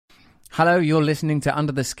Hello, you're listening to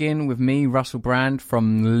Under the Skin with me, Russell Brand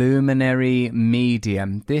from Luminary Media.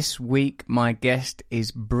 This week, my guest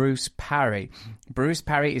is Bruce Parry. Bruce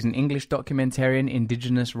Parry is an English documentarian,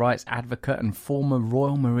 Indigenous rights advocate, and former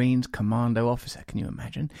Royal Marines Commando officer. Can you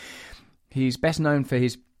imagine? He's best known for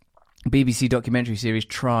his BBC documentary series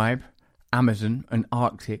Tribe, Amazon and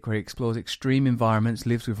Arctic, where he explores extreme environments,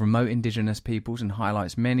 lives with remote indigenous peoples and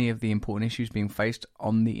highlights many of the important issues being faced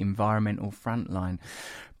on the environmental front line.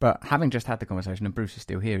 But having just had the conversation, and Bruce is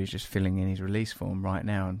still here, he's just filling in his release form right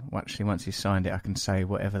now, and actually once he's signed it I can say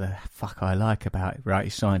whatever the fuck I like about it. Right, he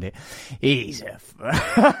signed it. He's a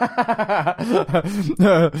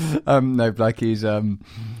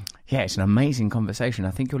yeah, it's an amazing conversation.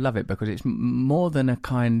 I think you'll love it because it's more than a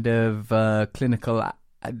kind of clinical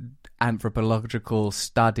anthropological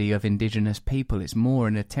study of indigenous people. It's more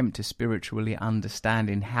an attempt to spiritually understand,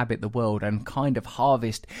 inhabit the world and kind of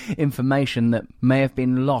harvest information that may have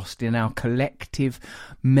been lost in our collective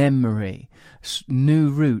memory. New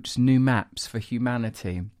routes, new maps for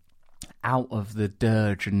humanity out of the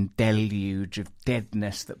dirge and deluge of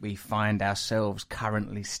deadness that we find ourselves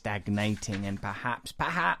currently stagnating, and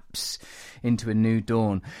perhaps into a new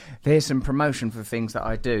dawn. There's some promotion for things that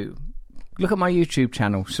I do. Look at my YouTube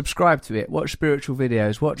channel, subscribe to it, watch spiritual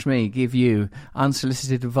videos, watch me give you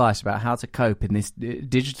unsolicited advice about how to cope in this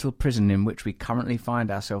digital prison in which we currently find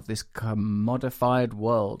ourselves, this commodified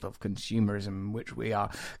world of consumerism in which we are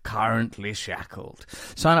currently shackled.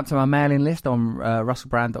 Sign up to my mailing list on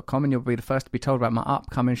russellbrand.com and you'll be the first to be told about my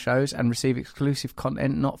upcoming shows and receive exclusive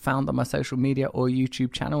content not found on my social media or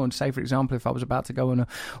YouTube channel. And say, for example, if I was about to go on a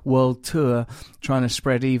world tour trying to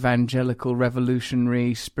spread evangelical,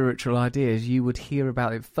 revolutionary, spiritual ideas, you would hear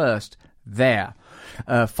about it first there.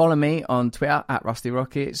 Follow me on Twitter at Rusty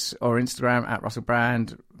Rockets or Instagram at Russell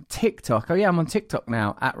Brand. TikTok, oh yeah, I'm on TikTok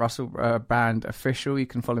now at Russell Brand Official. You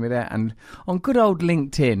can follow me there, and on good old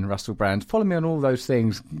LinkedIn, Russell Brand. Follow me on all those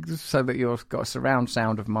things so that you've got a surround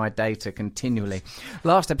sound of my data continually.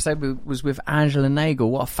 Last episode was with Angela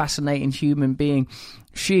Nagel. What a fascinating human being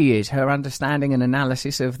she is. Her understanding and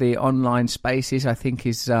analysis of the online spaces, I think,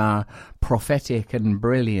 is prophetic and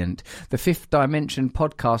brilliant. The Fifth Dimension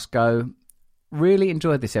podcast go. Really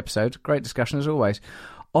enjoyed this episode. Great discussion as always.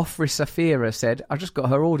 Offri Safira said, I just got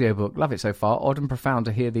her audiobook. Love it so far. Odd and profound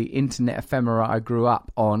to hear the internet ephemera I grew up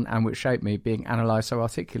on and which shaped me being analysed so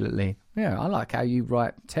articulately. Yeah, I like how you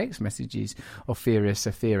write text messages, Offri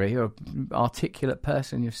Safira. You're an articulate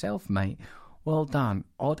person yourself, mate. Well done.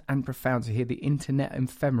 Odd and profound to hear the internet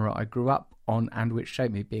ephemera I grew up on and which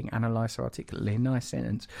shaped me being analysed so articulately. Nice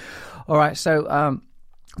sentence. All right, so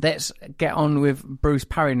let's get on with Bruce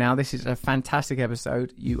Parry now. This is a fantastic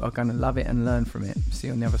episode. You are going to love it and learn from it. See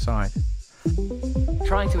you on the other side.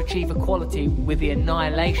 Trying to achieve equality with the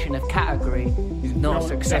annihilation of category is not a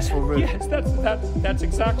successful route. Yes, that's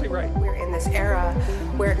exactly right. We're in this era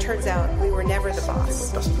where it turns out we were never the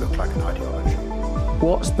boss. It doesn't look like an ideology.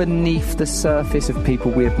 What's beneath the surface of people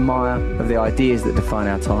we admire, of the ideas that define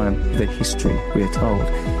our time, the history we are told?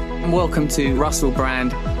 Welcome to Russell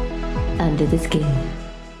Brand. Under the Skin.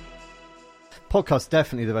 Podcast's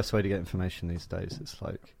definitely the best way to get information these days. It's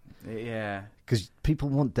like... Yeah. Because people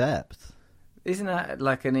want depth. Isn't that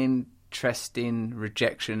like an interesting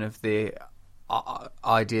rejection of the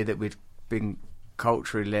idea that we've been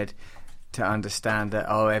culturally led to understand that,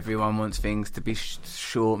 everyone wants things to be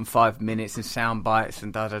short and 5 minutes and sound bites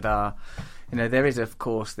and da-da-da. You know, there is, of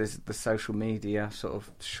course, there's the social media sort of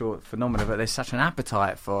short phenomena, but there's such an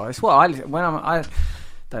appetite for it. It's what I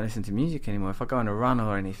don't listen to music anymore. If I go on a run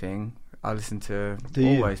or anything, I listen to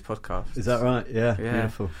always podcasts. Is that right? Yeah,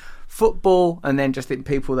 beautiful. Football, and then just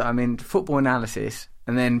people that I'm in, football analysis,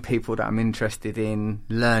 and then people that I'm interested in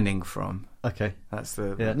learning from. Okay. That's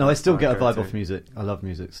the... Yeah, no, I still get a vibe off music. I love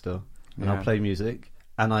music still. And I'll play music,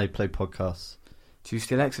 and I play podcasts. Do you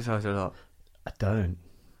still exercise a lot? I don't.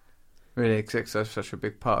 Really? Exercise was such a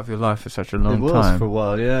big part of your life for such a long time. It was for a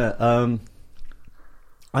while, yeah.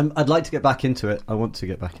 I'd like to get back into it. I want to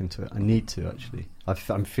get back into it. I need to, actually.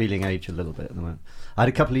 I'm feeling age a little bit at the moment. I had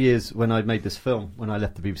a couple of years when I made this film. When I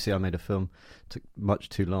left the BBC, I made a film. It took much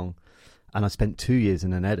too long. And I spent 2 years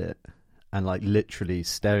in an edit and like literally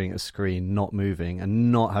staring at a screen, not moving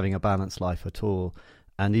and not having a balanced life at all.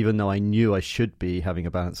 And even though I knew I should be having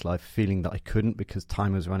a balanced life, feeling that I couldn't because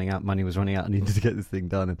time was running out, money was running out, I needed to get this thing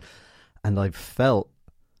done. And I felt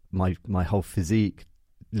my whole physique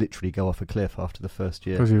literally go off a cliff after the first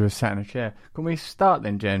year. Because you were sat in a chair. Can we start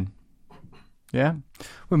then, Jen? Yeah?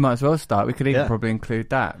 We might as well start. We could even probably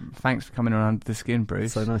include that. Thanks for coming on Under the Skin,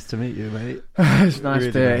 Bruce. So nice to meet you, mate. It's nice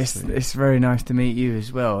really to... It's very nice to meet you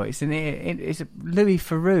as well. It's a Louis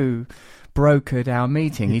Theroux brokered our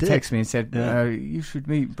meeting. He He did. texted me and said, Yeah. you should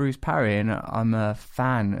meet Bruce Parry, and I'm a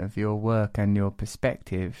fan of your work and your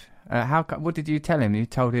perspective. What did you tell him? You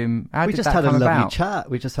told him, how We did just that had a come lovely about? chat.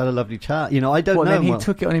 We just had a lovely chat. You know, I don't know. Then him he well.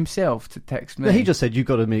 took it on himself to text me. No, he just said, "You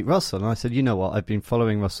got to meet Russell." And I said, "You know what? I've been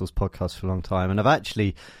following Russell's podcast for a long time, and I've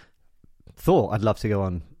actually thought I'd love to go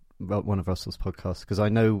on one of Russell's podcasts because I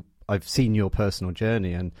know I've seen your personal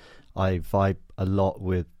journey, and I vibe a lot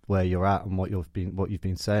with where you're at and what you've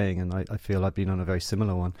been saying, and I feel I've been on a very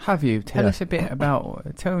similar one." Have you? Tell Yeah. us a bit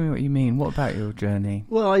about. Tell me what you mean. What about your journey?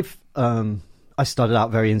 Well, I started out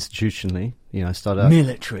very institutionally. You know, I started out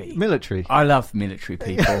military. I love military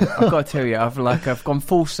people. I've got to tell you, I've gone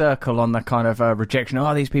full circle on the kind of rejection.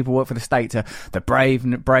 Oh, these people work for the state. The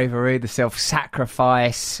bravery, the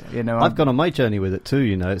self-sacrifice. You know, I've gone on my journey with it too.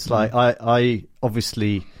 You know, it's like I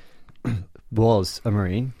obviously was a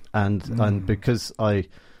Marine, and because I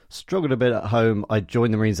struggled a bit at home, I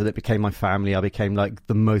joined the Marines, and it became my family. I became like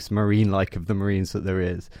the most Marine-like of the Marines that there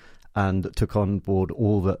is, and took on board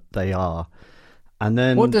all that they are. And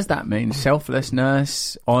then, what does that mean?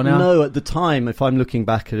 Selflessness, honour? No, at the time, if I'm looking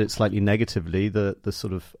back at it slightly negatively, the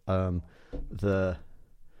sort of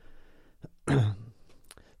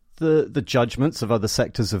the judgments of other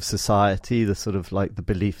sectors of society, the sort of like the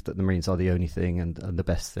belief that the Marines are the only thing and the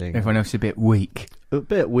best thing. Everyone else is a bit weak. A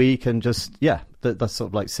bit weak, and just that's sort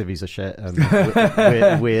of like civvies are shit, and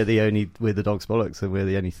we're the dog's bollocks, and we're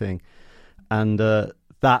the only thing. And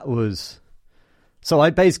that was. So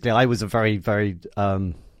I was a very, very,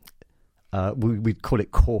 we'd call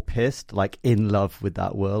it corpist, like in love with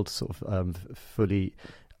that world, sort of fully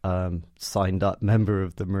signed up member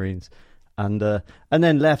of the Marines. And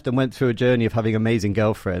then left and went through a journey of having amazing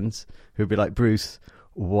girlfriends who'd be like, "Bruce,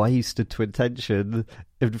 why you stood to attention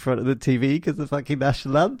in front of the TV because the fucking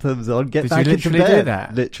national anthem's on? Get back into bed." Did you literally do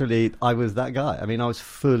that? Literally, I was that guy. I mean, I was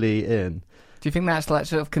fully in. Do you think that's like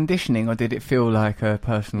sort of conditioning, or did it feel like a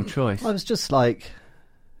personal choice? I was just like,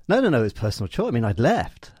 no, it was personal choice. I mean, I'd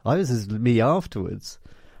left. I was as me afterwards.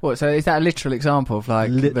 What? So is that a literal example of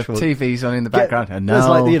like the TV's on in the background? And it's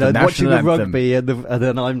like, you know, the watching the anthem. rugby, and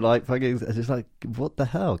then I'm like, fucking, it's like, what the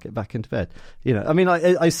hell? Get back into bed. You know, I mean,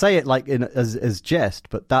 I say it like as jest,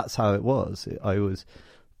 but that's how it was.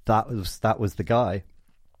 That was the guy.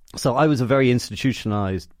 So I was a very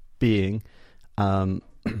institutionalized being.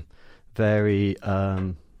 Very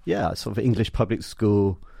sort of English public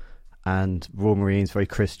school and Royal Marines, very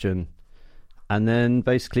Christian, and then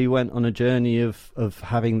basically went on a journey of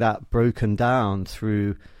having that broken down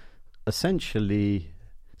through essentially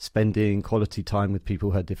spending quality time with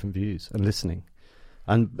people who had different views and listening,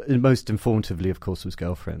 and most informatively, of course, was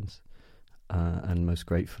girlfriends, and most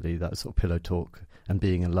gratefully that sort of pillow talk and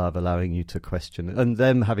being in love, allowing you to question, and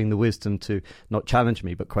them having the wisdom to not challenge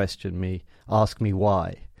me but question me, ask me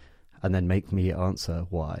why, and then make me answer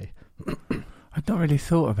why. I'd not really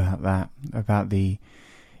thought about that, about the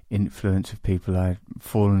influence of people I'd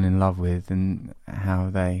fallen in love with and how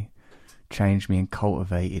they changed me and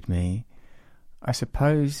cultivated me. I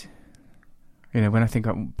suppose, you know, when I think,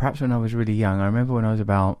 perhaps when I was really young, I remember when I was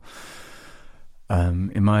about,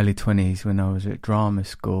 in my early 20s, when I was at drama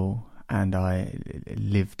school, and I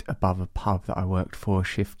lived above a pub that I worked 4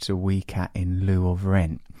 shifts a week at in lieu of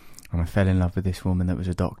rent. And I fell in love with this woman that was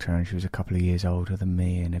a doctor, and she was a couple of years older than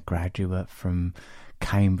me and a graduate from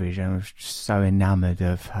Cambridge. And I was just so enamoured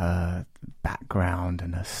of her background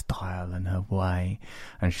and her style and her way.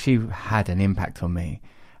 And she had an impact on me,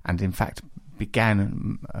 and in fact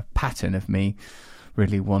began a pattern of me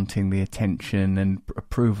really wanting the attention and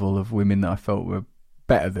approval of women that I felt were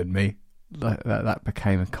better than me. That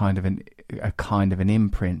became a kind of an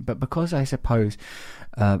imprint. But because I suppose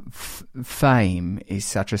fame is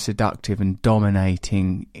such a seductive and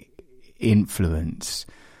dominating influence,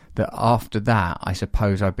 that after that, I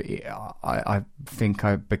suppose I think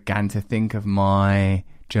I began to think of my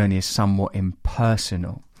journey as somewhat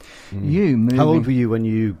impersonal. How old were you when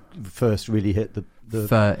you first really hit the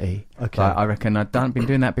 30. Okay. Like, I reckon I'd been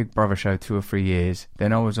doing that Big Brother show 2 or 3 years.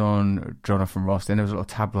 Then I was on Jonathan Ross. Then there was a lot of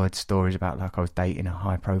tabloid stories about like I was dating a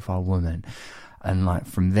high profile woman. And like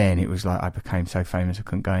from then it was like I became so famous I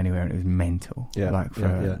couldn't go anywhere, and it was mental.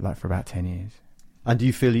 For about 10 years. And do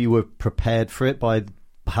you feel you were prepared for it by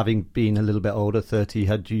having been a little bit older, 30?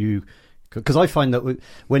 Had you... Because I find that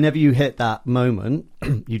whenever you hit that moment,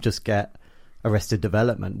 you just get arrested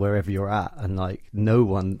development wherever you're at, and like no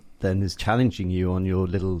one then is challenging you on your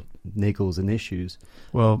little niggles and issues.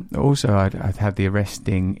 Well, also I'd had the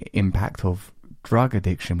arresting impact of drug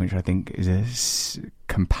addiction, which I think is a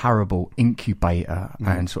comparable incubator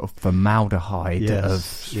and sort of formaldehyde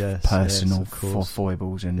of personal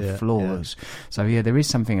foibles and flaws. So there is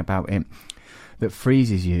something about it that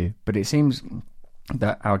freezes you, but it seems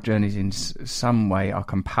that our journeys in some way are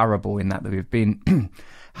comparable in that we've been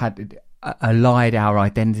had allied our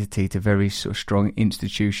identity to very sort of strong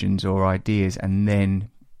institutions or ideas, and then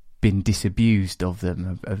been disabused of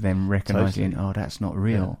them, of them recognizing, that's not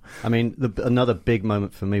real. I mean, another big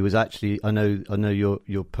moment for me was actually, I know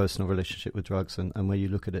your personal relationship with drugs and where you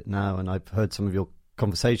look at it now, and I've heard some of your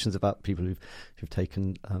conversations about people who've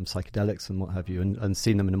taken psychedelics and what have you, and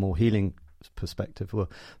seen them in a more healing perspective. Well,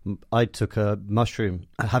 I took a mushroom,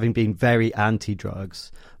 having been very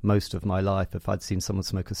anti-drugs most of my life. If I'd seen someone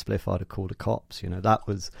smoke a spliff, I'd have called the cops. That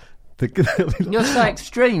was You're so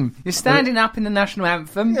extreme. You're standing up in the national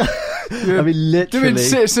anthem. I mean, literally doing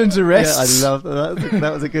citizens' arrests. Yeah, I love that.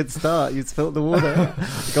 That was a good start. You spilt the water.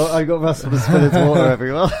 I got Russell to spill his water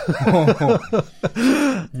everywhere.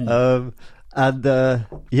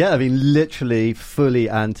 I mean, literally fully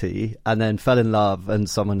anti, and then fell in love, and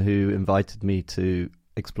someone who invited me to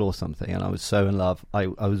explore something, and I was so in love. I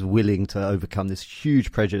was willing to overcome this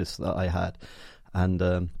huge prejudice that I had,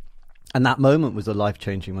 and that moment was a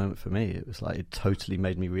life-changing moment for me. It was like it totally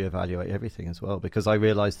made me reevaluate everything as well, because I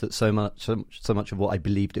realised that so much of what I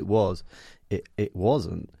believed it was, it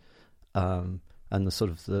wasn't. And the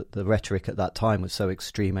sort of the rhetoric at that time was so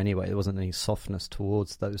extreme anyway. There wasn't any softness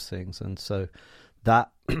towards those things, and so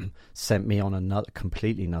that sent me on another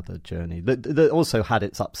completely another journey that also had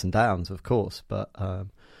its ups and downs, of course. But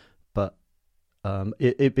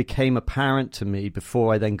it became apparent to me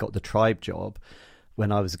before I then got the tribe job,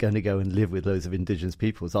 when I was going to go and live with loads of indigenous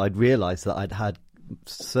peoples, I'd realised that I'd had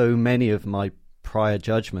so many of my prior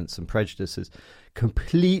judgments and prejudices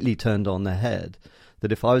completely turned on their head,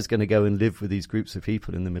 that if I was going to go and live with these groups of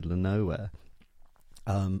people in the middle of nowhere,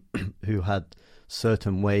 who had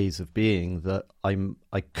certain ways of being that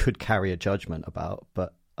I could carry a judgment about,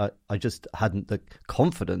 but I just hadn't the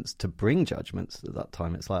confidence to bring judgments at that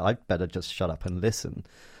time. It's like, I'd better just shut up and listen,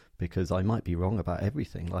 because I might be wrong about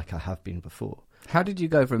everything, like I have been before. How did you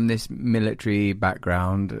go from this military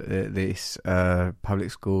background, this public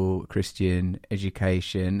school Christian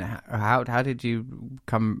education? How did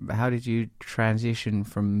you transition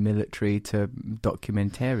from military to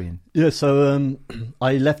documentarian? Yeah, so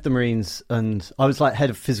I left the Marines, and I was like head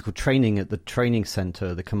of physical training at the training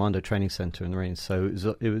centre, the Commando Training Centre in the Marines. So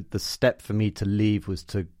it was the step for me to leave was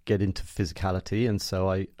to get into physicality, and so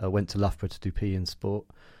I went to Loughborough to do PE in sport.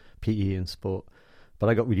 But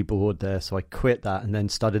I got really bored there, so I quit that and then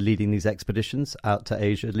started leading these expeditions out to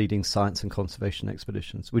Asia, leading science and conservation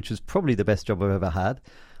expeditions, which was probably the best job I've ever had,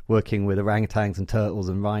 working with orangutans and turtles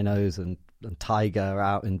and rhinos and tiger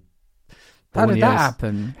out in Borneo. How did that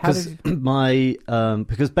happen?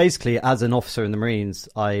 Because basically, as an officer in the Marines,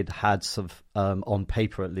 I'd had some, on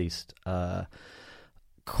paper at least,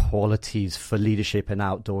 qualities for leadership in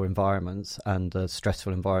outdoor environments and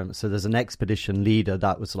stressful environments. So there's an expedition leader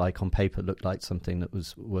that was like, on paper, looked like something that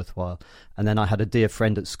was worthwhile. And then I had a dear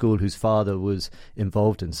friend at school whose father was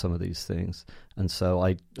involved in some of these things, and so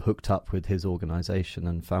I hooked up with his organisation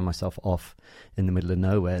and found myself off in the middle of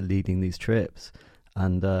nowhere leading these trips.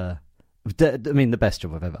 And I mean, the best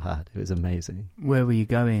job I've ever had. It was amazing. Where were you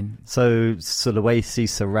going? So Sulawesi,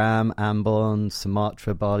 Seram, Ambon,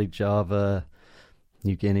 Sumatra, Bali, Java,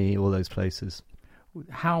 New Guinea, all those places.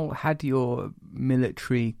 How had your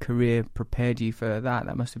military career prepared you for that?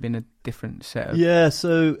 That must have been a different set of... Yeah,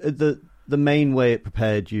 so the main way it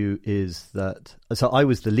prepared you is that... So I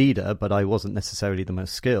was the leader, but I wasn't necessarily the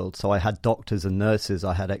most skilled. So I had doctors and nurses,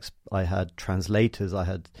 I had translators, I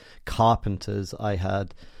had carpenters, I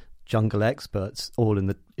had jungle experts all in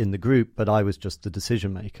the group, but I was just the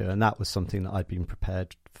decision maker, and that was something that I'd been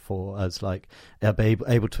prepared for, as like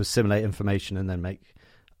able to assimilate information and then make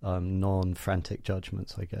non-frantic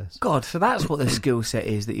judgments, I guess. God, so that's what the skill set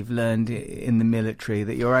is that you've learned in the military,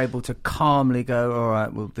 that you're able to calmly go, all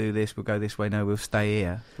right, we'll do this, we'll go this way, no, we'll stay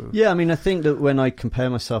here. Yeah, I mean, I think that when I compare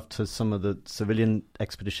myself to some of the civilian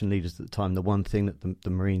expedition leaders at the time, the one thing that the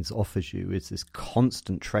Marines offers you is this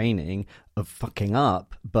constant training of fucking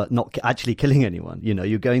up, but not actually killing anyone. You know,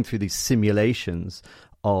 you're going through these simulations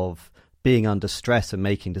of being under stress and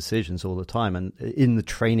making decisions all the time, and in the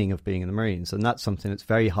training of being in the Marines, and that's something that's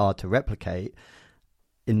very hard to replicate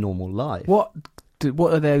in normal life. What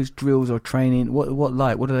are those drills or training? What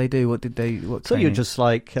do they do? What training? So you're just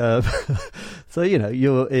like, so you know,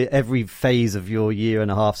 you're every phase of your year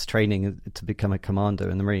and a half's training to become a commander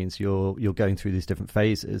in the Marines. You're going through these different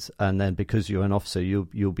phases, and then because you're an officer,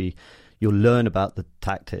 you'll be you'll learn about the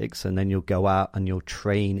tactics, and then you'll go out and you'll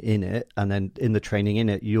train in it, and then in the training in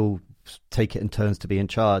it, you'll take it in turns to be in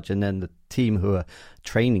charge, and then the team who are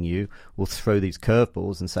training you will throw these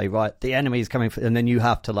curveballs and say, right, the enemy is coming, and then you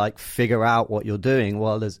have to like figure out what you're doing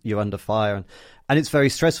while you're under fire, and it's very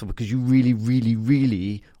stressful because you really, really,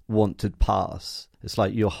 really want to pass. It's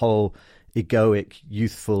like your whole egoic,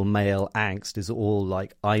 youthful male angst is all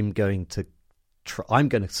like, I'm going to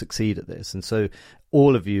succeed at this, and so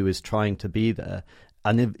all of you is trying to be there,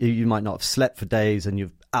 and you might not have slept for days, and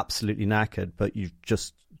you're absolutely knackered, but you've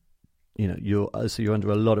just, you're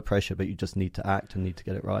under a lot of pressure, but you just need to act and need to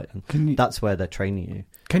get it right, and that's where they're training you.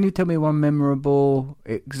 Can you tell me one memorable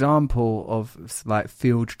example of like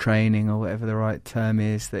field training, or whatever the right term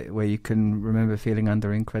is, where you can remember feeling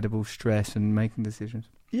under incredible stress and making decisions?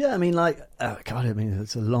 Yeah, I mean,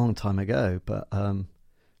 it's a long time ago, but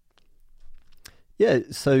yeah.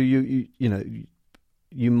 So you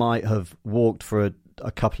might have walked for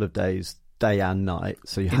a couple of days, day and night,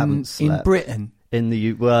 so you haven't slept. In Britain?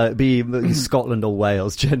 It'd be in Scotland or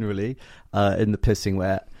Wales generally, in the pissing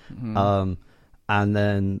wet, and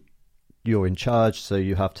then you're in charge, so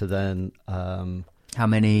you have to then. How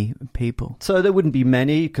many people? So there wouldn't be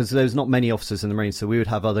many, because there's not many officers in the Marines, so we would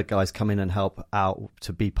have other guys come in and help out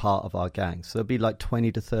to be part of our gang. So there'd be like 20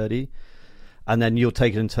 to 30, and then you'll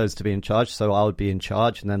take it in turns to be in charge. So I would be in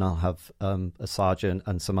charge, and then I'll have a sergeant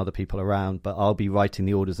and some other people around, but I'll be writing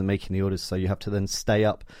the orders and making the orders. So you have to then stay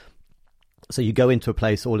up. So you go into a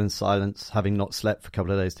place all in silence, having not slept for a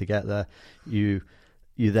couple of days to get there.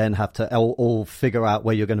 You then have to all figure out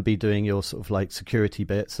where you're going to be doing your sort of like security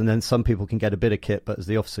bits. And then some people can get a bit of kit, but as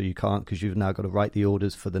the officer you can't, because you've now got to write the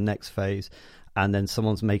orders for the next phase. And then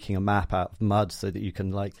someone's making a map out of mud so that you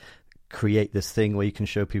can like create this thing where you can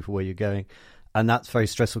show people where you're going. And that's very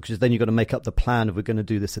stressful, because then you've got to make up the plan of, we're going to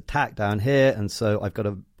do this attack down here. And so I've got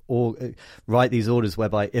to write these orders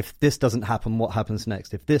whereby, if this doesn't happen, what happens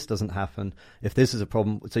next? If this doesn't happen, if this is a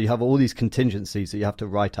problem. So you have all these contingencies that you have to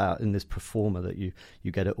write out in this performer that you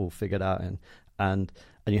get it all figured out in, and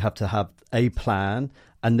you have to have a plan.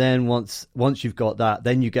 And then once you've got that,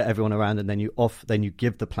 then you get everyone around, and then you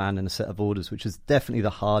give the plan and a set of orders, which is definitely the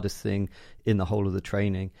hardest thing in the whole of the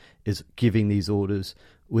training, is giving these orders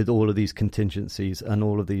with all of these contingencies and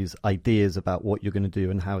all of these ideas about what you're going to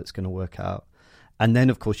do and how it's going to work out. And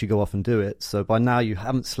then, of course, you go off and do it. So by now you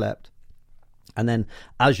haven't slept. And then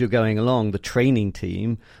as you're going along, the training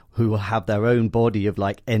team, who will have their own body of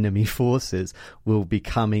like enemy forces, will be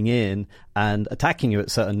coming in and attacking you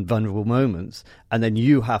at certain vulnerable moments. And then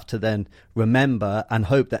you have to then remember and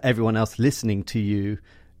hope that everyone else listening to you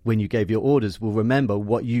when you gave your orders will remember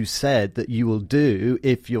what you said that you will do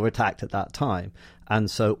if you're attacked at that time. And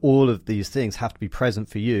so all of these things have to be present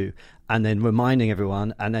for you, and then reminding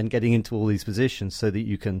everyone, and then getting into all these positions so that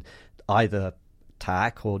you can either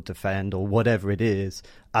attack or defend or whatever it is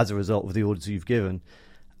as a result of the orders you've given.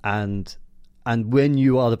 And when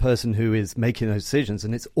you are the person who is making those decisions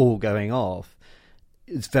and it's all going off,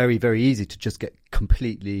 it's very, very easy to just get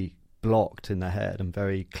completely blocked in the head and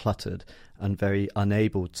very cluttered and very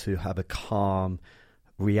unable to have a calm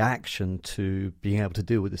reaction to being able to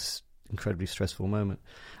deal with this incredibly stressful moment.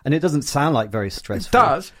 And it doesn't sound like very stressful. It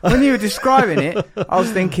does. When you were describing it, I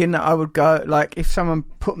was thinking that I would go, like, if someone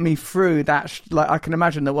put me through that, like, I can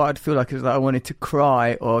imagine that what I'd feel like is that I wanted to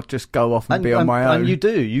cry or just go off and be on my own. And you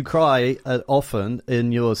do. You cry often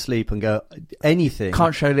in your sleep and go, anything.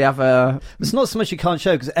 Can't show the other. It's not so much you can't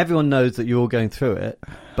show, because everyone knows that you're all going through it.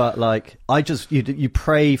 But like, you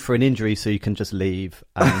pray for an injury so you can just leave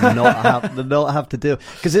and not have to deal,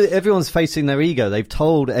 because everyone's facing their ego. They've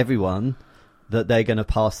told everyone that they're going to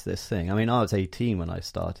pass this thing. I mean, I was 18 when I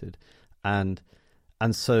started, and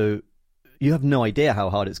so you have no idea how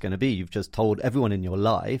hard it's going to be. You've just told everyone in your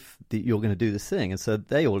life that you're going to do this thing, and so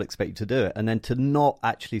they all expect you to do it. And then to not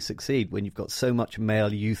actually succeed when you've got so much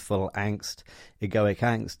male youthful angst, egoic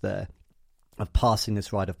angst there of passing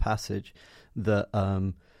this rite of passage, that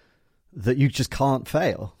you just can't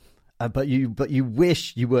fail. But you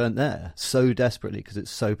wish you weren't there so desperately, because it's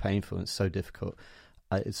so painful and it's so difficult.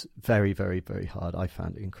 It's very, very, very hard. I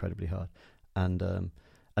found it incredibly hard, and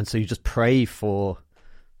so you just pray for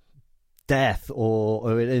death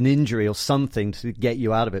or an injury or something to get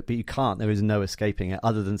you out of it, but you can't. There is no escaping it,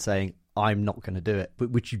 other than saying, "I'm not going to do it," but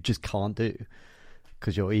which you just can't do,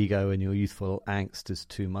 because your ego and your youthful angst is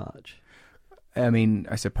too much. I mean,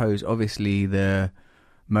 I suppose obviously the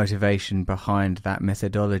motivation behind that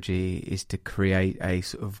methodology is to create a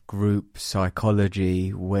sort of group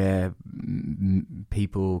psychology where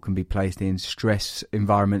people can be placed in stress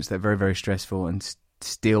environments that are very, very stressful, and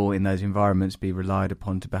still in those environments be relied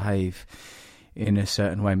upon to behave in a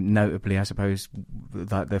certain way, notably, I suppose,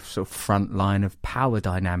 like the sort of front line of power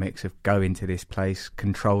dynamics of go into this place,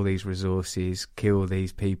 control these resources, kill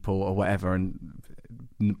these people or whatever, and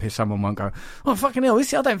someone won't go, oh, fucking hell, I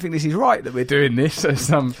don't think this is right that we're doing this.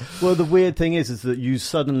 Well, the weird thing is that you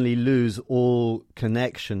suddenly lose all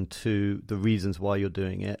connection to the reasons why you're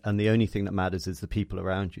doing it, and the only thing that matters is the people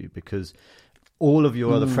around you, because all of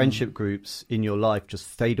your other friendship groups in your life just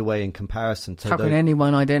fade away in comparison to How can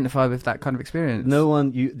anyone identify with that kind of experience? No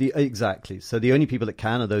one. Exactly. So the only people that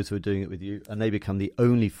can are those who are doing it with you, and they become the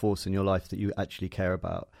only force in your life that you actually care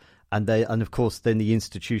about. And of course, then the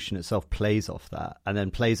institution itself plays off that, and then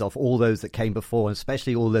plays off all those that came before, and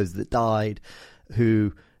especially all those that died,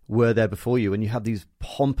 who were there before you. And you have these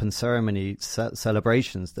pomp and ceremony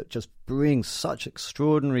celebrations that just bring such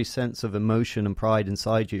extraordinary sense of emotion and pride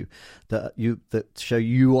inside you, that show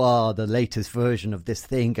you are the latest version of this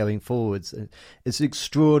thing going forwards. It's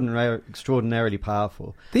extraordinarily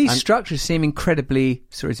powerful. These structures seem incredibly,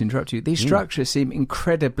 sorry to interrupt you, these structures seem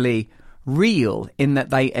incredibly real in that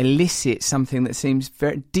they elicit something that seems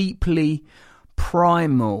very deeply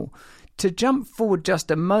primal. To jump forward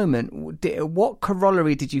just a moment, what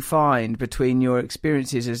corollary did you find between your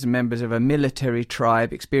experiences as members of a military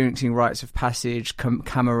tribe, experiencing rites of passage,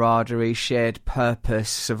 camaraderie, shared purpose,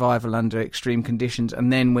 survival under extreme conditions,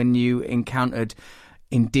 and then when you encountered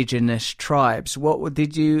indigenous tribes? Were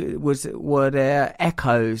there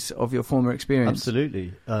echoes of your former experience?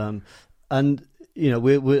 Absolutely. And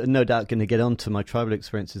we're no doubt going to get on to my tribal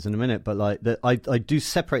experiences in a minute, but I do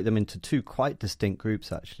separate them into two quite distinct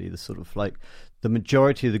groups, actually. The sort of like the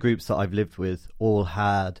majority of the groups that I've lived with all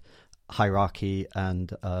had hierarchy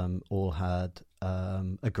and all had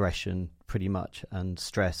aggression pretty much and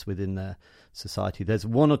stress within their society. There's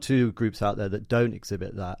one or two groups out there that don't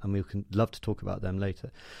exhibit that, and we can love to talk about them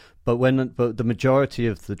later. But the majority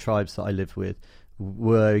of the tribes that I lived with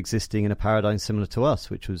were existing in a paradigm similar to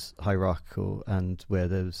us, which was hierarchical, and where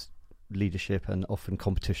there was leadership and often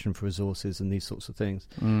competition for resources and these sorts of things.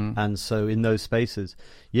 And so in those spaces,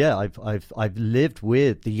 I've lived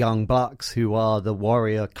with the young bucks who are the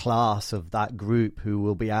warrior class of that group, who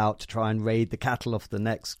will be out to try and raid the cattle of the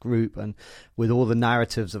next group, and with all the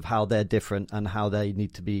narratives of how they're different and how they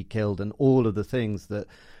need to be killed, and all of the things that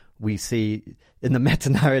we see in the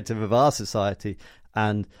meta-narrative of our society.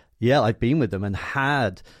 And I've been with them and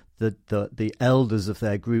had the elders of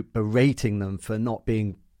their group berating them for not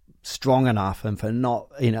being strong enough and for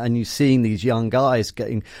not, and you're seeing these young guys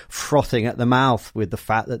getting frothing at the mouth with the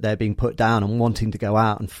fact that they're being put down and wanting to go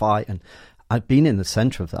out and fight. And I've been in the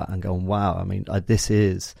center of that and going, wow, I mean, this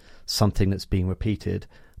is something that's being repeated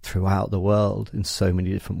throughout the world in so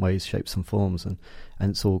many different ways, shapes and forms. And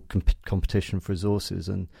it's all competition for resources.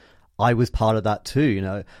 And I was part of that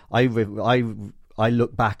too. I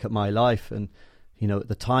look back at my life and, at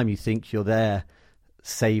the time you think you're there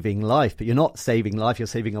saving life, but you're not saving life, you're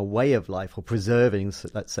saving a way of life, or preserving,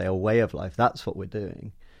 let's say, a way of life. That's what we're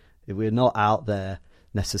doing. We're not out there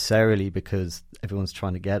necessarily because everyone's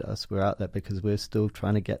trying to get us. We're out there because we're still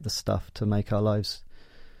trying to get the stuff to make our lives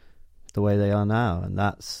the way they are now. And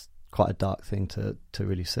that's quite a dark thing to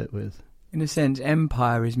really sit with. In a sense,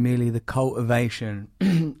 empire is merely the cultivation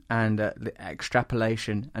and the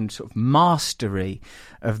extrapolation and sort of mastery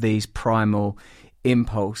of these primal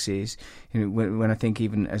impulses. When I think,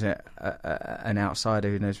 even as an outsider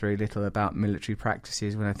who knows very little about military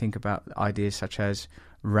practices, when I think about ideas such as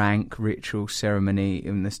rank, ritual, ceremony,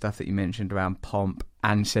 and the stuff that you mentioned around pomp,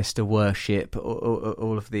 ancestor worship,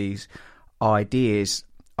 all of these ideas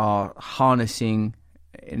are harnessing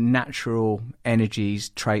natural energies,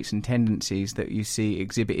 traits and tendencies that you see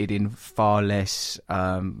exhibited in far less,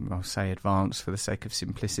 I'll say advanced for the sake of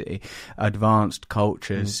simplicity, advanced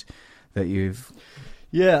cultures that you've...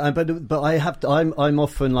 Yeah, but I have to, I'm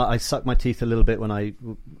often like, I suck my teeth a little bit when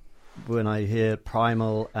I hear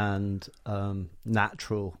primal and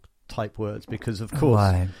natural type words, because of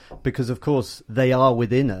course they are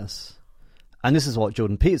within us. And this is what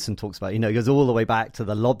Jordan Peterson talks about. He goes all the way back to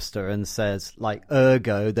the lobster and says, like,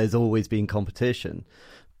 ergo, there's always been competition.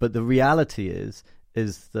 But the reality is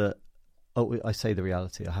that, I say the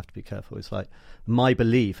reality, I have to be careful. It's like my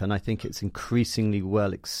belief, and I think it's increasingly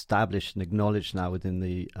well established and acknowledged now within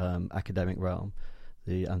the academic realm,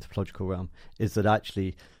 the anthropological realm, is that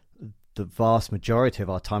actually the vast majority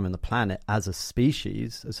of our time on the planet as a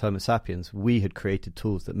species, as Homo sapiens, we had created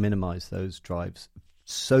tools that minimize those drives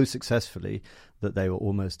so successfully that they were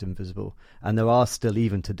almost invisible. And there are still,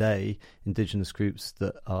 even today, indigenous groups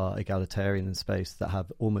that are egalitarian in space, that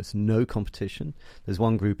have almost no competition. There's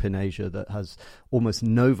one group in Asia that has almost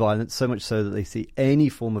no violence, so much so that they see any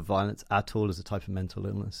form of violence at all as a type of mental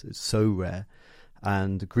illness. It's so rare.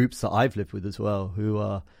 and groups that I've lived with as well,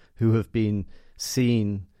 who have been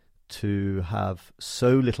seen to have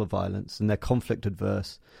so little violence and they're conflict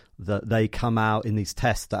adverse that they come out in these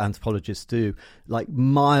tests that anthropologists do like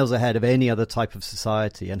miles ahead of any other type of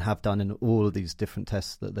society, and have done in all of these different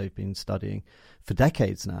tests that they've been studying for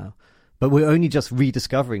decades now. But we're only just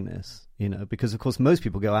rediscovering this, because of course most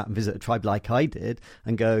people go out and visit a tribe like I did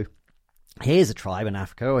and go, here's a tribe in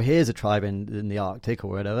Africa, or here's a tribe in the Arctic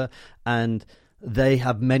or whatever, and they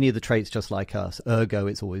have many of the traits just like us, ergo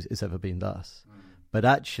it's ever been thus. But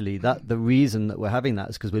actually, the reason that we're having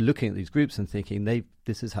that is because we're looking at these groups and thinking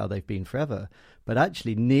this is how they've been forever. But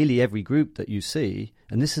actually, nearly every group that you see,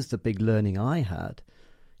 and this is the big learning I had.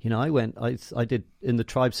 I did in the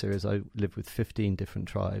tribe series. I lived with 15 different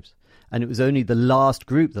tribes, and it was only the last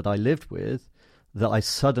group that I lived with that I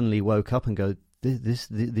suddenly woke up and go,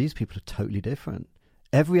 these people are totally different.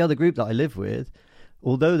 Every other group that I lived with,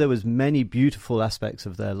 although there was many beautiful aspects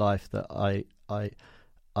of their life that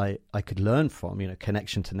I could learn from,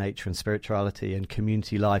 connection to nature and spirituality and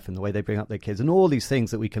community life and the way they bring up their kids and all these things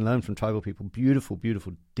that we can learn from tribal people, beautiful,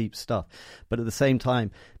 beautiful, deep stuff. But at the same time,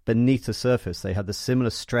 beneath the surface, they had the similar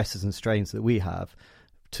stresses and strains that we have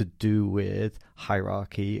to do with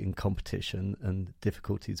hierarchy and competition and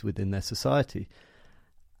difficulties within their society.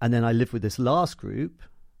 And then I lived with this last group,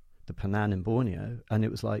 the Panan in Borneo, and it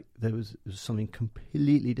was like there was something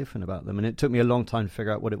completely different about them. And it took me a long time to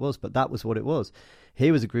figure out what it was, but that was what it was.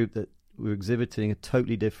 Here was a group that were exhibiting a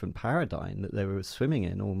totally different paradigm that they were swimming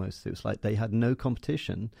in almost. It was like they had no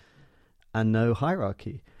competition and no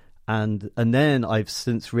hierarchy. And then I've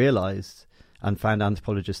since realized and found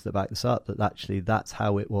anthropologists that back this up, that actually that's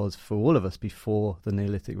how it was for all of us before the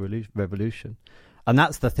Neolithic Revolution. And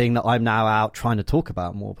that's the thing that I'm now out trying to talk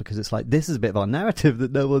about more, because it's like this is a bit of our narrative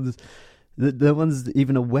that no one's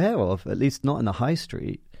even aware of, at least not in the high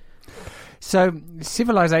street. So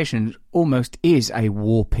civilization almost is a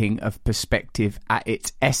warping of perspective at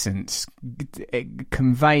its essence,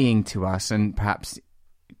 conveying to us and perhaps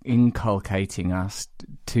inculcating us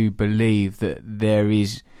to believe that there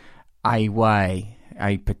is a way,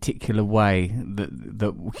 a particular way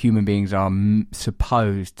that human beings are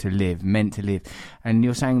supposed to live, meant to live. And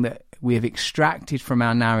you're saying that we have extracted from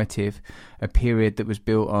our narrative a period that was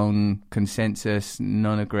built on consensus,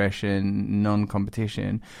 non-aggression,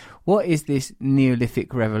 non-competition. What is this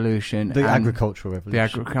Neolithic revolution? The agricultural revolution. The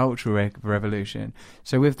agricultural revolution.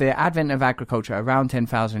 So with the advent of agriculture around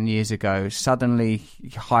 10,000 years ago, suddenly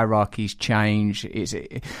hierarchies change.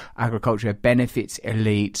 Agriculture benefits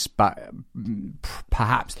elites, but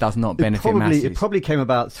perhaps does not benefit masses. It probably came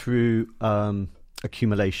about through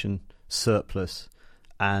accumulation, surplus,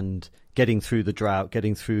 and getting through the drought,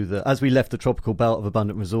 as we left the tropical belt of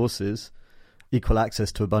abundant resources, equal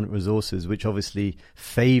access to abundant resources, which obviously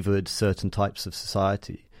favoured certain types of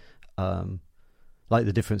society, like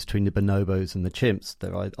the difference between the bonobos and the chimps.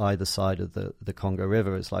 They're either side of the Congo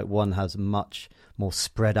River. It's like one has much more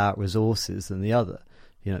spread out resources than the other.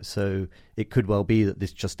 So it could well be that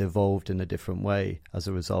this just evolved in a different way as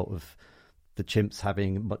a result of the chimps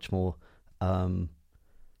having much more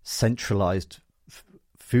centralised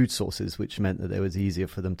food sources, which meant that it was easier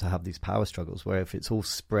for them to have these power struggles, where if it's all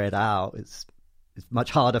spread out, it's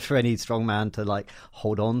much harder for any strong man to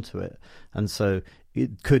hold on to it. And so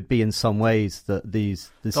it could be in some ways that this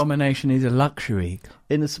domination is a luxury.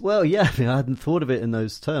 I hadn't thought of it in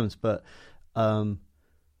those terms, but I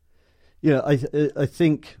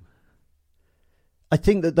think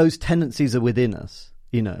that those tendencies are within us.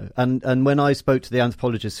 And when I spoke to the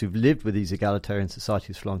anthropologists who've lived with these egalitarian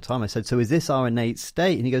societies for a long time, I said, so is this our innate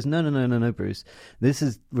state? And he goes, no, Bruce.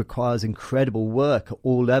 This requires incredible work at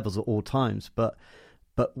all levels, at all times. But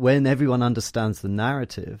when everyone understands the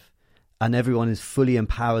narrative and everyone is fully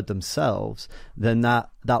empowered themselves, then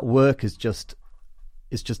that work is just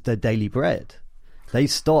their daily bread. They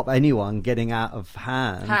stop anyone getting out of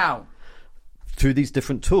hand. How? Through these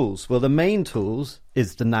different tools. Well, the main tools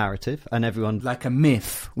is the narrative, and everyone... Like a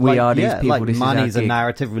myth. We are these people. Like money's a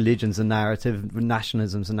narrative, religion's a narrative,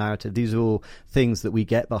 nationalism's a narrative. These are all things that we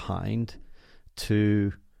get behind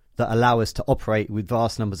that allow us to operate with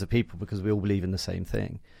vast numbers of people because we all believe in the same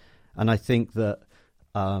thing. And I think that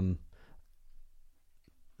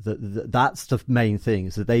that's the main thing,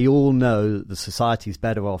 is that they all know that the society's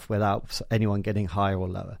better off without anyone getting higher or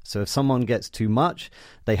lower. So if someone gets too much,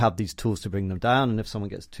 they have these tools to bring them down, and if someone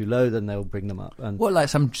gets too low, then they'll bring them up. And like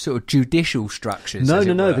some sort of judicial structures?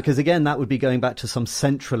 No, because again, that would be going back to some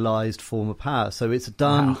centralised form of power. So it's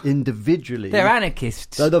done individually. They're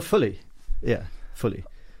anarchists. So they're fully.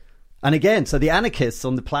 And again, so the anarchists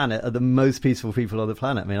on the planet are the most peaceful people on the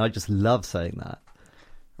planet. I mean, I just love saying that.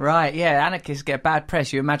 Right, yeah, anarchists get bad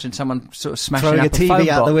press. You imagine someone sort of smashing Throwing up a TV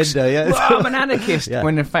out the box. window, yeah. Well, I'm an anarchist. Yeah.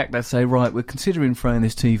 When in fact they say, right, we're considering throwing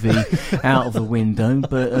this TV out of the window,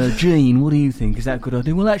 but Gene, what do you think? Is that a good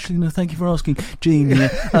idea? Well, actually, no, thank you for asking, Gene.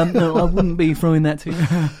 No, I wouldn't be throwing that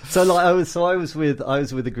TV. So like I was with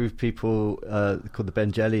a group of people called the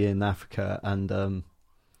Benjeli in Africa, and I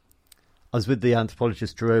was with the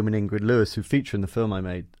anthropologists Jerome and Ingrid Lewis, who feature in the film I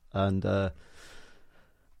made, so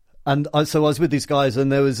I was with these guys,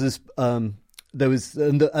 and there was this and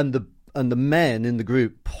the men in the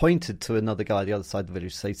group pointed to another guy the other side of the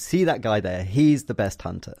village, say, see that guy there, he's the best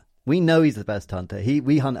hunter. We know he's the best hunter.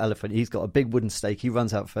 We hunt elephant. He's got a big wooden stake. He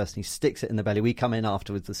runs out first and he sticks it in the belly. We come in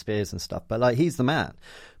after with the spears and stuff. But like, he's the man.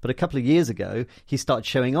 But a couple of years ago, he started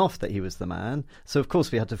showing off that he was the man. So of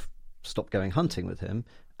course we had to stop going hunting with him.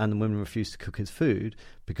 And the women refused to cook his food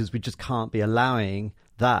because we just can't be allowing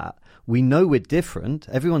that. We know we're different.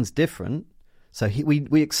 Everyone's different. So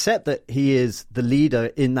we accept that he is the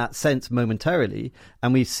leader in that sense momentarily.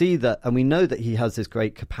 And we see that, and we know that he has this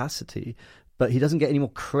great capacity. But he doesn't get any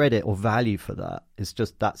more credit or value for that. It's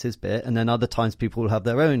just that's his bit. And then other times people will have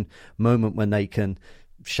their own moment when they can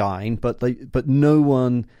shine. But no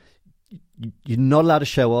one, you're not allowed to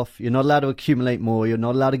show off. You're not allowed to accumulate more. You're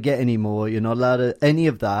not allowed to get any more. You're not allowed to any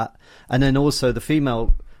of that. And then also the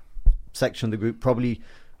female section of the group probably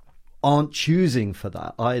aren't choosing for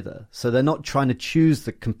that either. So they're not trying to choose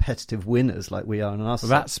the competitive winners like we are on our side.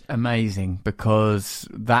 Well, that's amazing, because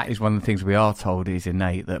that is one of the things we are told is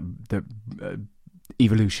innate, that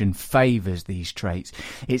evolution favours these traits.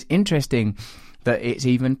 It's interesting that it's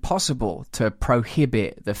even possible to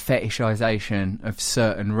prohibit the fetishization of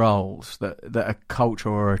certain roles, that a culture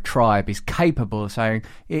or a tribe is capable of saying,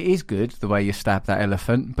 it is good the way you stab that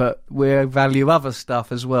elephant, but we value other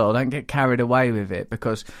stuff as well. Don't get carried away with it.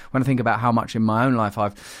 Because when I think about how much in my own life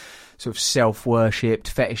I've sort of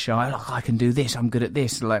self-worshipped, fetishized, like, I can do this, I'm good at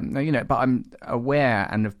this, like, you know, but I'm aware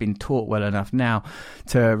and have been taught well enough now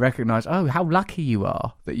to recognise, oh, how lucky you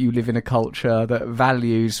are that you live in a culture that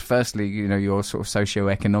values, firstly, you know, your sort of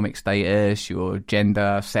socio-economic status, your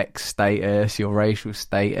gender, sex status, your racial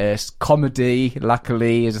status. Comedy,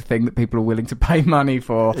 luckily, is a thing that people are willing to pay money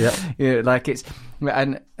for. Yeah. You know, like it's,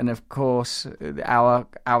 and of course our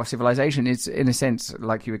civilization is, in a sense,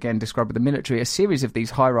 like you again described with the military, a series of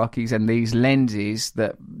these hierarchies and these lenses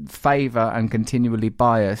that favour and continually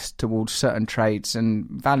bias towards certain traits and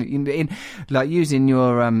value. In like using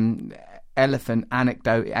your elephant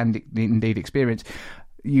anecdote and indeed experience,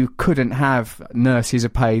 you couldn't have nurses are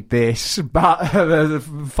paid this, but the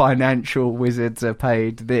financial wizards are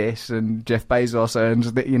paid this, and Jeff Bezos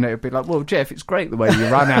earns that. You know, it'd be like, well, Jeff, it's great the way you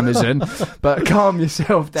run Amazon, but calm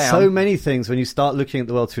yourself down. So many things, when you start looking at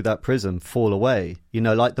the world through that prism, fall away. You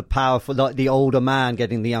know, like the powerful, like the older man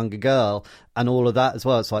getting the younger girl, and all of that as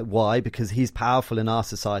well. It's like, why? Because he's powerful in our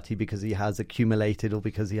society, because he has accumulated, or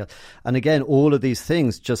because he has. And again, all of these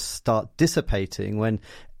things just start dissipating when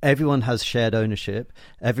everyone has shared ownership.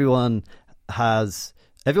 Everyone is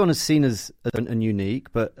seen as and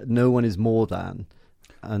unique, but no one is more than.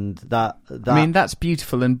 And that I mean, that's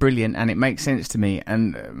beautiful and brilliant, and it makes sense to me.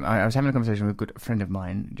 And I was having a conversation with a good friend of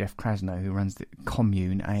mine, Jeff Krasno, who runs the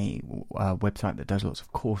Commune, a website that does lots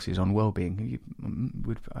of courses on well-being, who you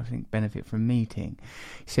would, I think, benefit from meeting.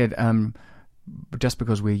 He said, just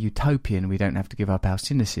because we're utopian, we don't have to give up our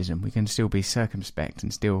cynicism. We can still be circumspect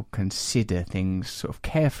and still consider things sort of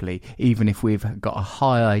carefully, even if we've got a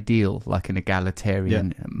high ideal, like an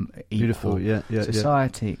egalitarian, equal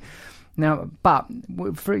society. Yeah. Now, but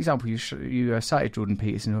for example, you cited Jordan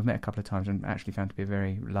Peterson, who I've met a couple of times and actually found to be a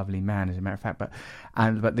very lovely man, as a matter of fact.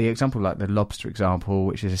 But the example, like the lobster example,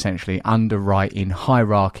 which is essentially underwriting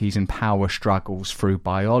hierarchies and power struggles through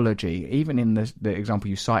biology. Even in the example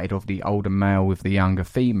you cited of the older male with the younger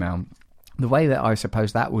female, the way that I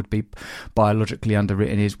suppose that would be biologically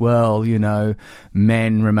underwritten is, well, you know,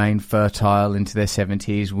 men remain fertile into their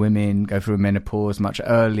 70s, women go through menopause much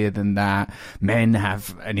earlier than that, men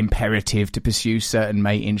have an imperative to pursue certain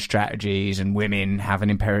mating strategies, and women have an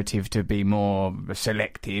imperative to be more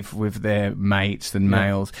selective with their mates than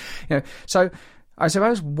males. You know, so I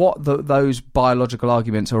suppose what those biological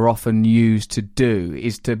arguments are often used to do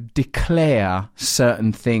is to declare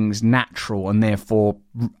certain things natural and therefore,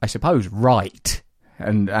 I suppose, right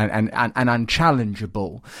and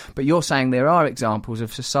unchallengeable. But you're saying there are examples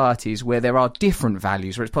of societies where there are different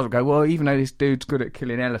values, where it's possible to go, well, even though this dude's good at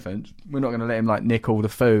killing elephants, we're not going to let him like nick all the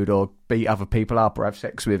food or beat other people up or have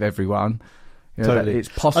sex with everyone. You know, totally. It's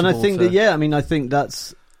possible. And I think I think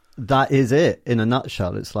that is it in a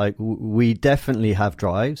nutshell. It's like we definitely have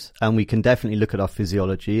drives, and we can definitely look at our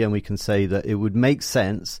physiology, and we can say that it would make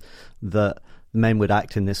sense that men would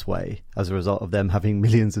act in this way as a result of them having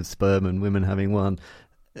millions of sperm and women having one,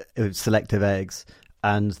 selective eggs.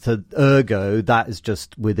 And ergo, that is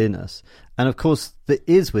just within us. And of course, that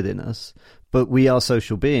is within us, but we are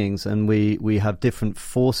social beings, and we have different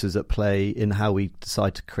forces at play in how we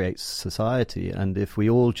decide to create society. And if we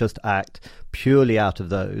all just act purely out of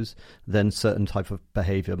those, then certain type of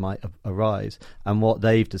behavior might arise. And what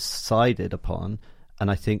they've decided upon, and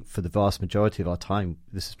I think for the vast majority of our time,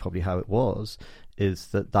 this is probably how it was, is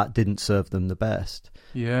that didn't serve them the best.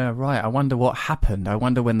 Yeah, right. I wonder what happened. I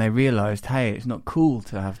wonder when they realised, hey, it's not cool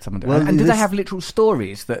to have someone do Well, it. And do they have literal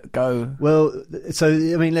stories that go... Well, so,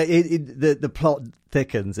 I mean, the plot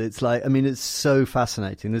thickens. It's like, I mean, it's so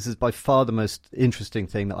fascinating. This is by far the most interesting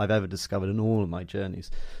thing that I've ever discovered in all of my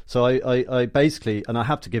journeys. So I basically, and I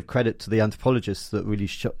have to give credit to the anthropologists that really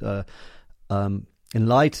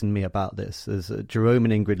enlightened me about this. There's Jerome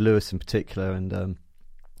and Ingrid Lewis in particular, and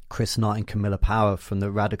Chris Knight and Camilla Power from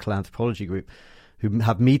the Radical Anthropology Group, who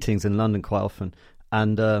have meetings in London quite often,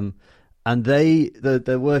 and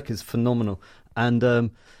their work is phenomenal.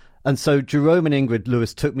 And so Jerome and Ingrid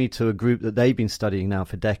Lewis took me to a group that they've been studying now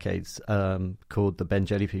for decades, called the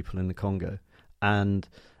Benjeli people in the Congo, and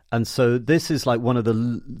so this is like one of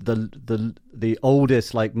the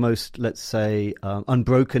oldest, like most, let's say,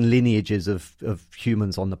 unbroken lineages of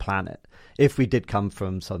humans on the planet, if we did come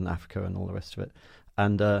from Southern Africa and all the rest of it.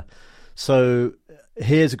 And so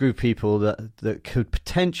here's a group of people that could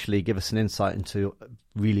potentially give us an insight into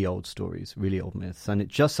really old stories, really old myths. And it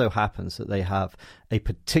just so happens that they have a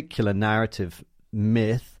particular narrative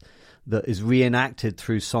myth that is reenacted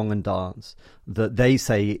through song and dance that they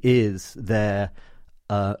say is their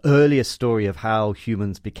earliest story of how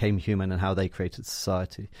humans became human and how they created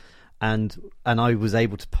society. And I was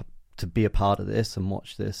able to be a part of this and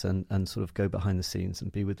watch this and sort of go behind the scenes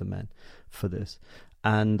and be with the men for this.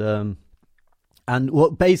 And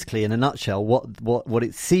what basically, in a nutshell, what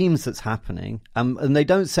it seems that's happening, and they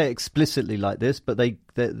don't say it explicitly like this, but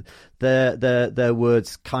their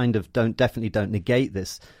words kind of definitely don't negate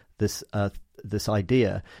this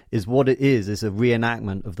idea, is what it is a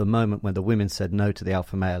reenactment of the moment when the women said no to the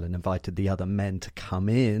alpha male and invited the other men to come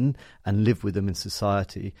in and live with them in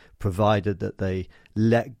society, provided that they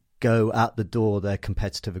let go at the door their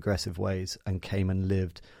competitive, aggressive ways and came and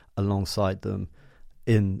lived alongside them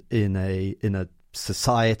in a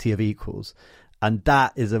society of equals. And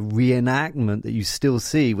that is a reenactment that you still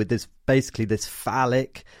see with this, basically this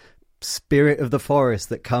phallic spirit of the forest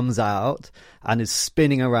that comes out and is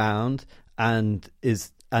spinning around and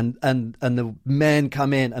the men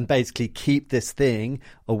come in and basically keep this thing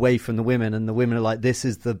away from the women, and the women are like, this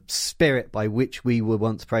is the spirit by which we were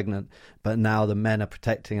once pregnant, but now the men are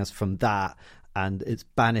protecting us from that, and it's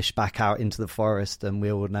banished back out into the forest, and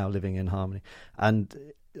we're all now living in harmony. And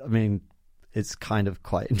I mean, it's kind of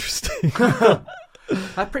quite interesting.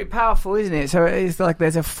 That's pretty powerful, isn't it? So it's like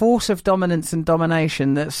there's a force of dominance and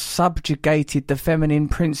domination that subjugated the feminine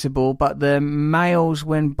principle, but the males,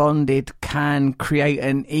 when bonded, can create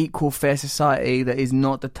an equal, fair society that is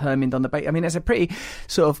not determined on the base. I mean, it's a pretty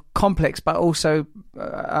sort of complex, but also,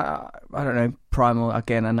 I don't know, primal.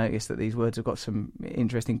 Again, I noticed that these words have got some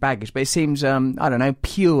interesting baggage, but it seems, I don't know,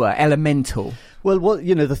 pure, elemental. Well,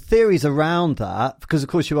 the theories around that, because of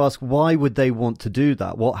course you ask, why would they want to do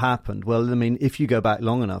that? What happened? Well, I mean, if you go back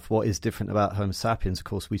long enough, what is different about Homo sapiens? Of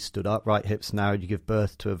course, we stood up, right hips narrowed, you give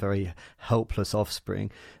birth to a very helpless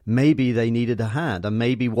offspring. Maybe they needed a hand, and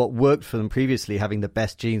maybe what worked for them previously, having the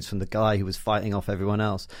best genes from the guy who was fighting off everyone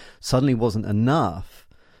else, suddenly wasn't enough.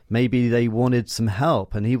 Maybe they wanted some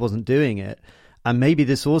help and he wasn't doing it. And maybe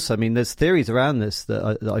this also, I mean, there's theories around this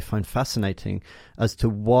that I find fascinating as to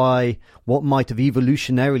what might have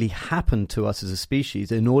evolutionarily happened to us as a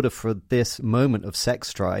species in order for this moment of sex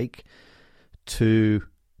strike to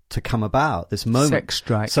come about, this moment. Sex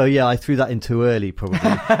strike. So yeah, I threw that in too early, probably.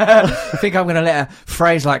 I think I'm going to let a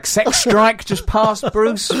phrase like sex strike just pass,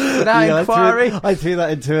 Bruce, without inquiry. I threw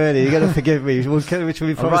that in too early. You're going to forgive me. Which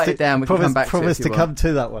we I'll write it down. We can come back to it promise to come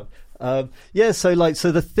to that one.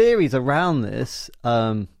 So the theories around this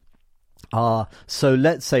are, so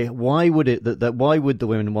let's say, why would the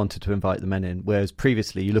women wanted to invite the men in, whereas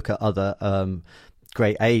previously you look at other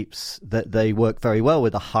great apes that they work very well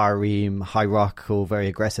with a harem, hierarchical, very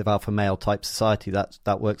aggressive alpha male type society.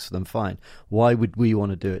 That works for them fine. Why would we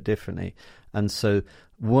want to do it differently? And so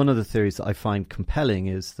one of the theories that I find compelling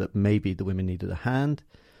is that maybe the women needed a hand,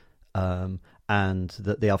 and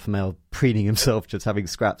that the alpha male preening himself, just having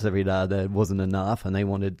scraps every now and then, wasn't enough, and they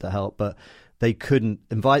wanted the help, but they couldn't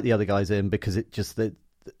invite the other guys in because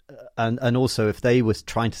and also if they were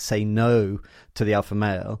trying to say no to the alpha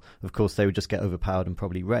male, of course they would just get overpowered and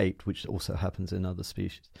probably raped, which also happens in other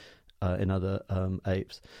species, in other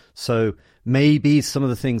apes. So maybe some of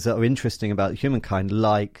the things that are interesting about humankind,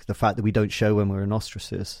 like the fact that we don't show when we're an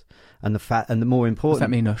ostracis, and the more important. What does that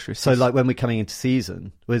mean, ostracis? So like when we're coming into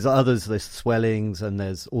season, whereas others there's swellings and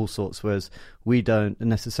there's all sorts, whereas we don't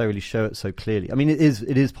necessarily show it so clearly. I mean, it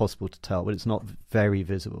is possible to tell, but it's not very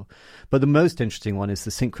visible. But the most interesting one is the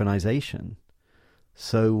synchronization.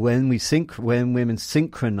 So when women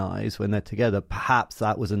synchronize when they're together, perhaps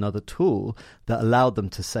that was another tool that allowed them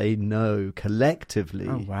to say no collectively.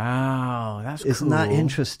 Oh wow, that's Isn't cool. that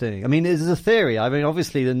interesting? I mean, it is a theory. I mean,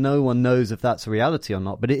 obviously, no one knows if that's a reality or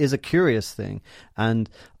not, but it is a curious thing, and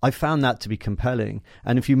I found that to be compelling.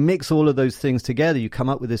 And if you mix all of those things together, you come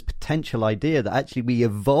up with this potential idea that actually we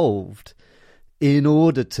evolved in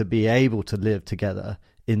order to be able to live together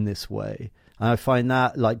in this way. And I find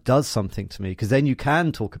that like does something to me, because then you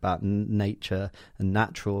can talk about nature and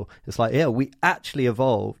natural. It's like, yeah, we actually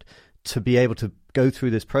evolved to be able to go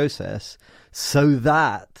through this process so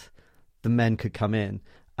that the men could come in.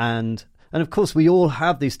 And of course, we all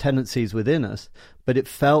have these tendencies within us, but it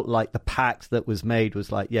felt like the pact that was made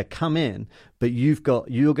was like, yeah, come in, but you're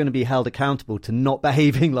going to be held accountable to not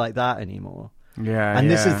behaving like that anymore. Yeah. And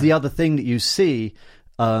this is the other thing that you see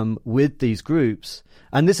with these groups.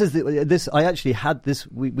 And I actually had this,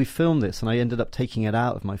 we filmed this and I ended up taking it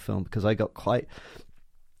out of my film because I got quite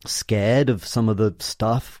scared of some of the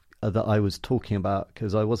stuff that I was talking about,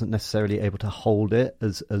 because I wasn't necessarily able to hold it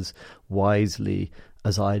as wisely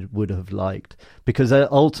as I would have liked. Because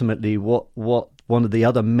ultimately what one of the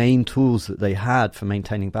other main tools that they had for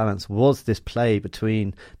maintaining balance was this play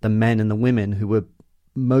between the men and the women, who were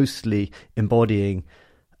mostly embodying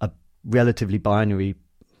a relatively binary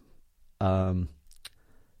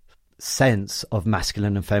sense of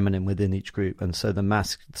masculine and feminine within each group. And so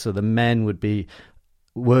the men would be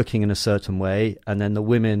working in a certain way, and then the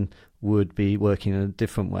women would be working in a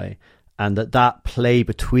different way, and that play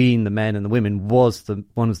between the men and the women was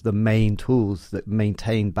one of the main tools that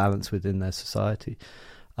maintained balance within their society.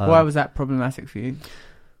 Why was that problematic for you?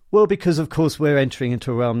 Well, because of course we're entering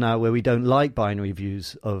into a realm now where we don't like binary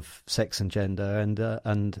views of sex and gender,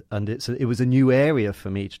 and it was a new area for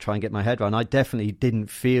me to try and get my head around. I definitely didn't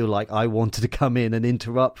feel like I wanted to come in and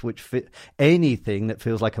interrupt anything that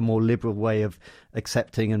feels like a more liberal way of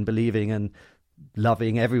accepting and believing and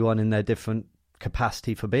loving everyone in their different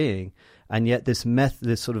capacity for being. And yet this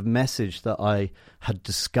sort of message that I had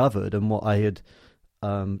discovered and what I had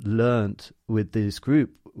learnt with this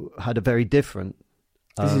group had a very different.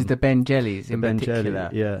 This is the Ben Jellies in Ben particular.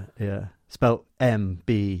 Jelly, yeah. Spelled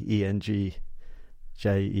MBENGJELE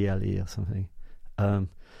or something.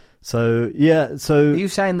 So Are you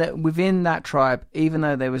saying that within that tribe, even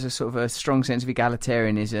though there was a sort of a strong sense of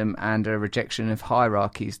egalitarianism and a rejection of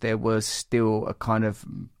hierarchies, there was still a kind of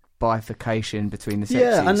bifurcation between the sexes?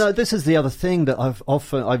 Yeah, and this is the other thing that I've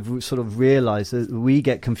sort of realised, that we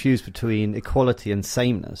get confused between equality and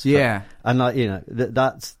sameness. Yeah. And like, you know,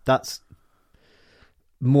 that's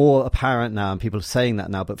more apparent now, and people are saying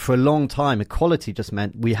that now, but for a long time equality just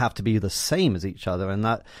meant we have to be the same as each other, and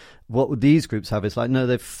that what these groups have is like, no,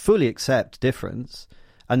 they fully accept difference,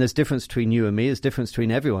 and there's difference between you and me, there's difference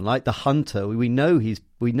between everyone. Like the hunter, we know he's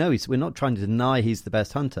we're not trying to deny he's the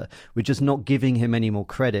best hunter, we're just not giving him any more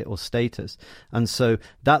credit or status. And so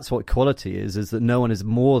that's what equality is that no one is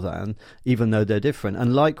more than, even though they're different.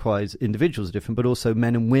 And likewise, individuals are different, but also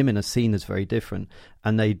men and women are seen as very different,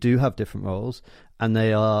 and they do have different roles, and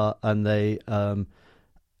they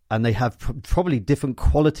have probably different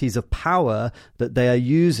qualities of power that they are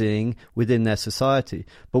using within their society.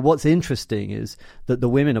 But what's interesting is that the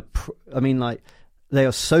women are, they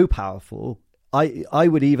are so powerful. I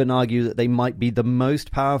would even argue that they might be the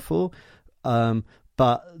most powerful,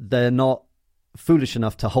 but they're not foolish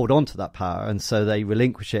enough to hold on to that power, and so they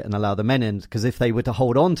relinquish it and allow the men in, because if they were to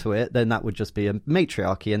hold on to it, then that would just be a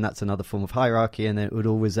matriarchy, and that's another form of hierarchy, and it would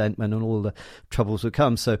all resentment and all the troubles would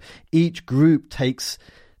come. So each group takes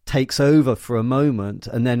over for a moment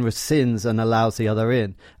and then rescinds and allows the other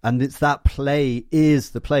in, and it's that play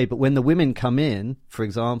is the play. But when the women come in, for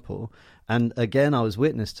example, and again I was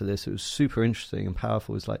witness to this, it was super interesting and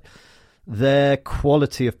powerful. It's like their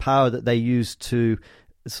quality of power that they use to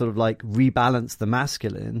sort of like rebalance the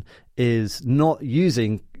masculine is not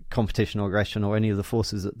using competition or aggression or any of the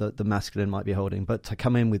forces that the masculine might be holding, but to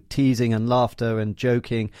come in with teasing and laughter and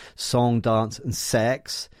joking, song, dance and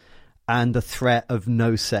sex, and the threat of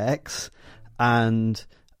no sex, and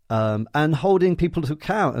and holding people to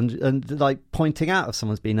account and like pointing out if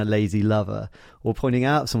someone's been a lazy lover or pointing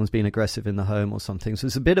out if someone's been aggressive in the home or something. So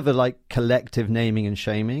it's a bit of a like collective naming and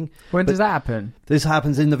shaming. When does that happen? This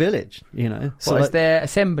happens in the village, you know. So is there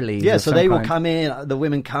assemblies? Yeah, so they will come in, the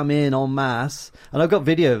women come in en masse. And I've got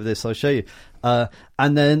video of this, I'll show you.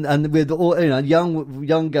 And with all, you know,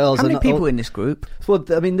 young girls. How many people in this group? Well,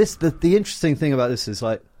 I mean, the interesting thing about this is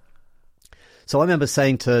like, so I remember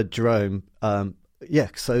saying to Jerome,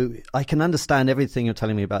 so I can understand everything you're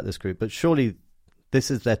telling me about this group, but surely this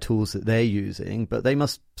is their tools that they're using, but they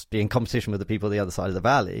must be in competition with the people on the other side of the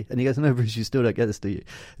valley. And he goes, no, Bruce, you still don't get this, do you?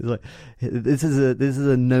 It's like, this is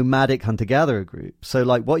a nomadic hunter-gatherer group. So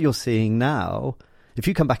like what you're seeing now, if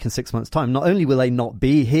you come back in 6 months' time, not only will they not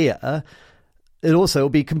be here, it also will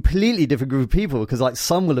be a completely different group of people, because like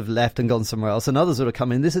some will have left and gone somewhere else and others would have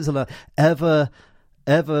come in. This is an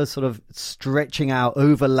ever sort of stretching out,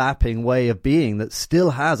 overlapping way of being that still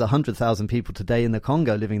has 100,000 people today in the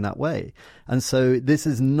Congo living that way. And so this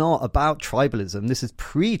is not about tribalism. This is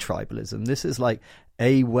pre-tribalism. This is like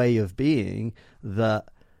a way of being that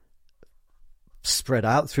spread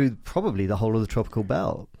out through probably the whole of the tropical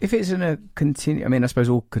belt. If it's in a I mean, I suppose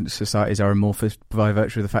all societies are amorphous by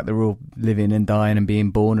virtue of the fact that we're all living and dying and being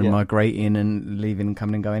born and migrating and leaving and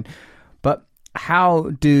coming and going. But how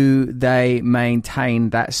do they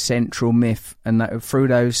maintain that central myth, and that through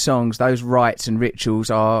those songs, those rites and rituals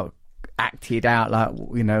are acted out, like,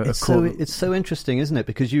 you know? It's so interesting, isn't it?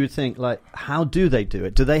 Because you would think, like, how do they do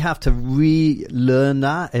it? Do they have to relearn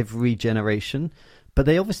that every generation? But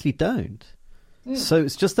they obviously don't. So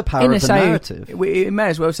it's just the power of the narrative. It may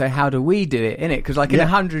as well say, how do we do it, innit? Because like in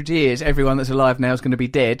 100 years, everyone that's alive now is going to be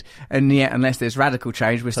dead, and yet unless there's radical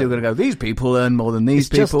change, we're still going to go, these people earn more than these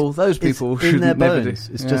people. Those people shouldn't never do.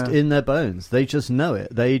 It's just in their bones. They just know it.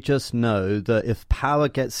 They just know that if power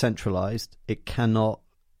gets centralized, it cannot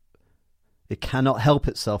help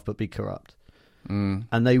itself but be corrupt.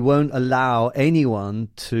 And they won't allow anyone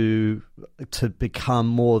to become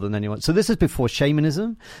more than anyone. So this is before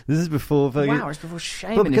shamanism. This is before... it's before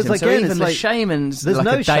shamanism. Because, again, so even the shamans, there's like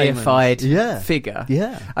no a deified shamans. figure.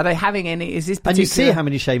 Yeah. Are they having any... Is this particular... And you see how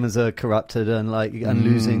many shamans are corrupted and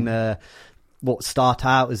losing their... What start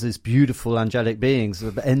out as these beautiful angelic beings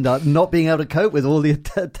that end up not being able to cope with all the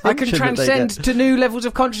attention. I can transcend to new levels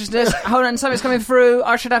of consciousness. Hold on, something's coming through.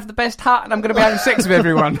 I should have the best hut, and I'm going to be having sex with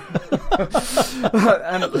everyone.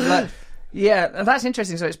 Yeah, that's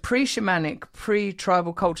interesting. So it's pre-shamanic,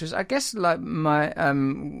 pre-tribal cultures. I guess like my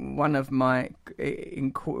one of my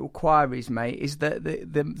inquiries, mate, is that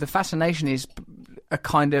the fascination is a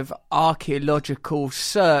kind of archaeological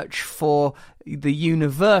search for the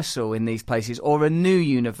universal in these places, or a new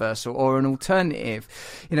universal, or an alternative.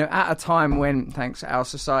 You know, at a time when, our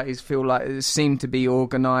societies feel like it seem to be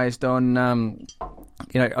organised on,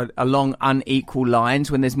 along unequal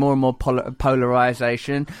lines, when there's more and more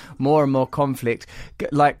polarisation, more and more conflict.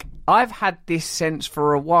 Like, I've had this sense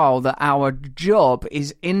for a while that our job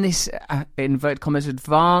is in this, inverted commas,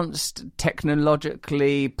 advanced,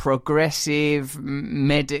 technologically progressive,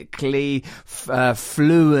 medically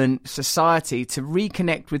fluent society to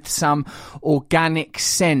reconnect with some organic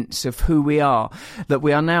sense of who we are, that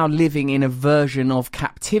we are now living in a version of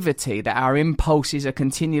captivity, that our impulses are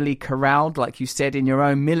continually corralled, like you said in your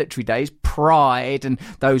own military days. Pride and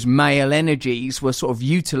those male energies were sort of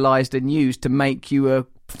utilised and used to make you a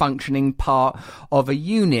functioning part of a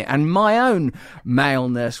unit, and my own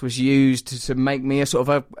maleness was used to make me a sort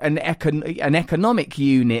of an economic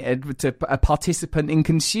unit, a participant in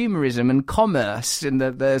consumerism and commerce, and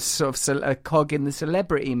the sort of a cog in the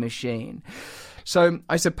celebrity machine. So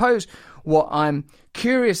I suppose what I'm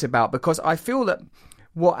curious about, because I feel that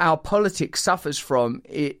what our politics suffers from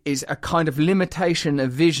is a kind of limitation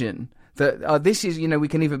of vision. That this is, we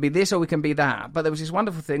can either be this or we can be that. But there was this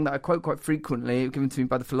wonderful thing that I quote quite frequently, given to me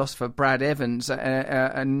by the philosopher Brad Evans,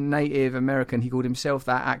 a Native American. He called himself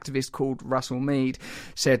that. Activist called Russell Mead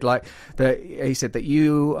said he said that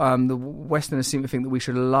the Westerners seem to think that we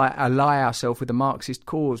should ally ourselves with the Marxist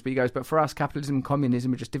cause. But he goes, but for us, capitalism and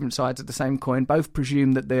communism are just different sides of the same coin. Both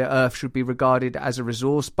presume that the earth should be regarded as a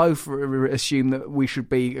resource. Both assume that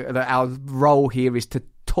that our role here is to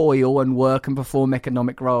toil and work and perform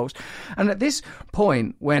economic roles. And at this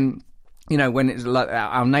point, when it's like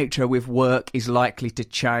our nature with work is likely to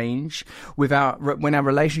change, when our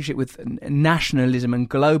relationship with nationalism and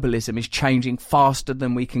globalism is changing faster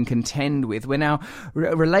than we can contend with, when our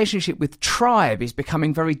relationship with tribe is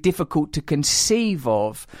becoming very difficult to conceive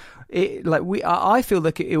of, I feel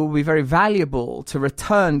that it will be very valuable to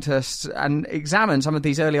return to and examine some of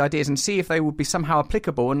these early ideas and see if they would be somehow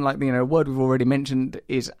applicable. And a word we've already mentioned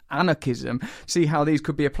is anarchism. See how these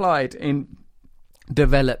could be applied in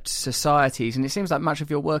developed societies. And it seems like much of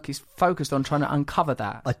your work is focused on trying to uncover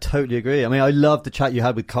that. I totally agree. I mean, I love the chat you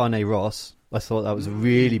had with Carne Ross. I thought that was a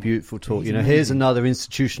really beautiful talk. Here's another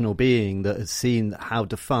institutional being that has seen how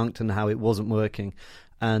defunct and how it wasn't working,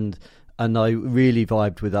 and I really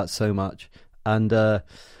vibed with that so much. And I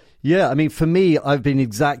mean, for me, I've been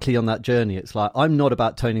exactly on that journey. It's like, I'm not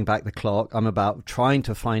about turning back the clock. I'm about trying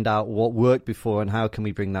to find out what worked before and how can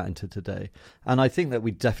we bring that into today. And I think that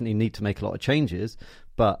we definitely need to make a lot of changes,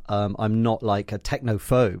 but I'm not like a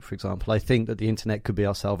technophobe, for example. I think that the internet could be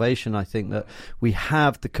our salvation. I think that we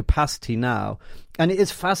have the capacity now. And it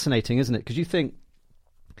is fascinating, isn't it? Because you think,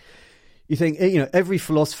 every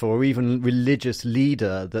philosopher or even religious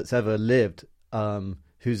leader that's ever lived,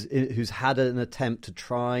 who's had an attempt to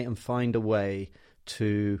try and find a way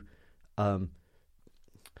to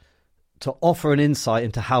offer an insight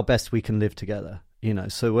into how best we can live together.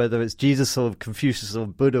 So whether it's Jesus or Confucius or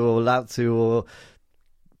Buddha or Lao Tzu or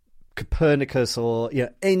Copernicus or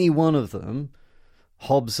any one of them,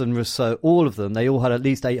 Hobbes and Rousseau, all of them, they all had at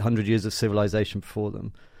least 800 years of civilization before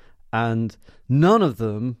them. And none of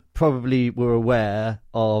them probably were aware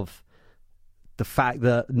of the fact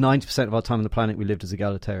that 90% of our time on the planet we lived as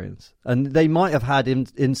egalitarians. And they might have had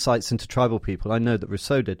insights into tribal people. I know that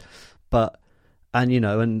Rousseau did. But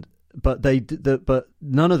none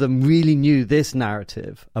of them really knew this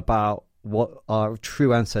narrative about what our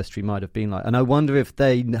true ancestry might have been like. And I wonder if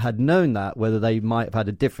they had known that, whether they might have had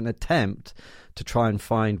a different attempt to try and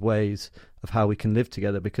find ways of how we can live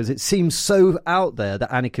together, because it seems so out there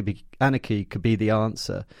that anarchy could be the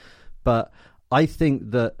answer. But I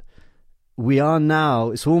think that we are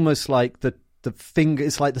now, it's almost like the finger,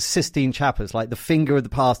 it's like the Sistine Chapel, it's like the finger of the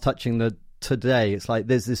past touching the today. It's like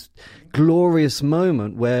there's this glorious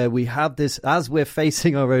moment where we have this, as we're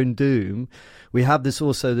facing our own doom, we have this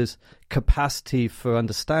capacity for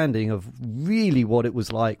understanding of really what it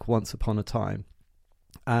was like once upon a time.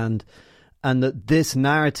 And that this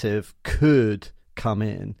narrative could come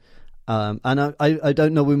in. And I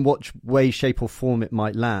don't know in what way, shape or form it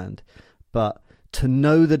might land, but to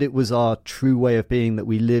know that it was our true way of being, that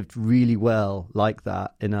we lived really well like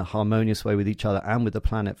that in a harmonious way with each other and with the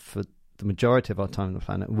planet for the majority of our time on the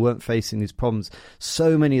planet, we weren't facing these problems.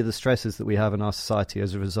 So many of the stresses that we have in our society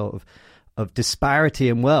as a result of disparity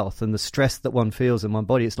in wealth and the stress that one feels in one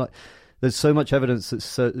body. It's like there's so much evidence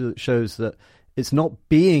that shows that it's not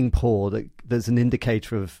being poor that there's an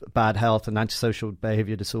indicator of bad health and antisocial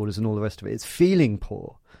behavior disorders and all the rest of it. It's feeling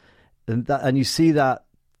poor. And you see that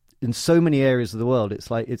in so many areas of the world.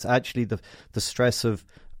 It's like it's actually the stress of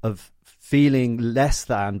feeling less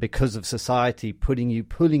than because of society pulling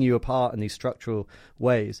you apart in these structural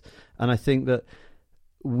ways. And I think that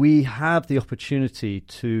we have the opportunity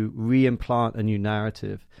to re-implant a new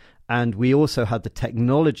narrative. And we also have the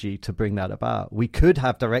technology to bring that about. We could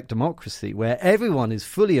have direct democracy where everyone is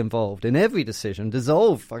fully involved in every decision,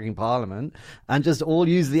 dissolve fucking parliament and just all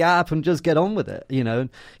use the app and just get on with it, and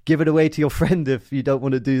give it away to your friend if you don't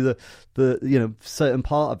want to do the certain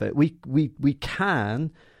part of it. We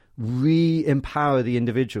can re-empower the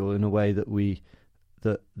individual in a way that we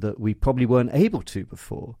probably weren't able to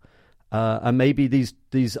before. And maybe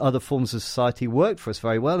these other forms of society worked for us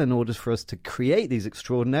very well in order for us to create these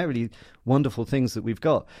extraordinarily wonderful things that we've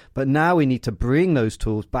got. But now we need to bring those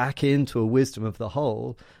tools back into a wisdom of the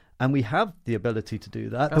whole. And we have the ability to do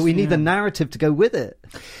that, but we need the narrative to go with it.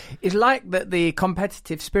 It's like that the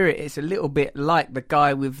competitive spirit is a little bit like the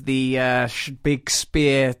guy with the big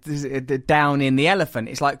spear down in the elephant.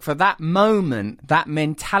 It's like for that moment, that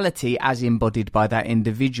mentality as embodied by that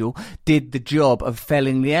individual did the job of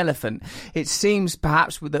felling the elephant. It seems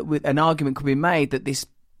perhaps with an argument could be made that this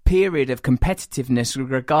period of competitiveness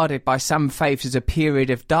regarded by some faiths as a period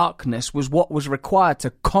of darkness was what was required to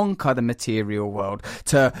conquer the material world,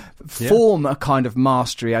 to form a kind of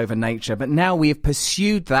mastery over nature. But now we have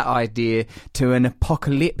pursued that idea to an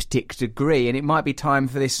apocalyptic degree, and it might be time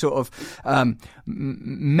for this sort of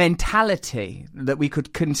mentality that we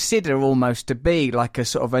could consider almost to be like a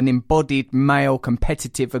sort of an embodied male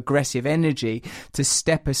competitive aggressive energy to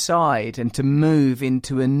step aside and to move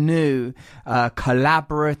into a new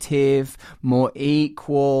collaborative, more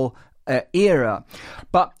equal, era.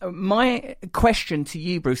 But my question to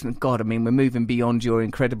you, Bruce, and God, I mean, we're moving beyond your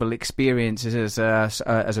incredible experiences as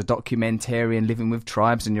a documentarian living with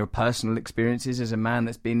tribes and your personal experiences as a man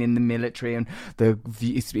that's been in the military and the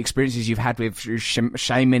experiences you've had with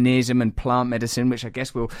shamanism and plant medicine, which I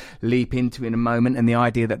guess we'll leap into in a moment, and the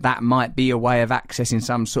idea that that might be a way of accessing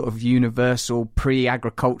some sort of universal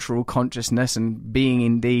pre-agricultural consciousness and being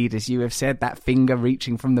indeed, as you have said, that finger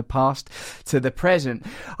reaching from the past to the present.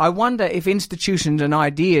 I wonder if institutions and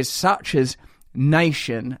ideas such as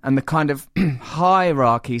nation and the kind of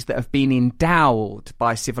hierarchies that have been endowed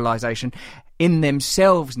by civilization in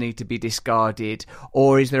themselves need to be discarded,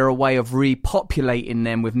 or is there a way of repopulating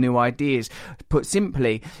them with new ideas? Put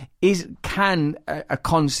simply, can a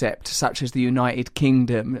concept such as the United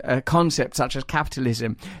Kingdom, a concept such as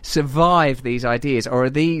capitalism, survive these ideas, or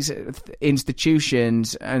are these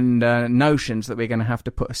institutions and notions that we're going to have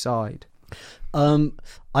to put aside?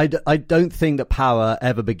 I don't think that power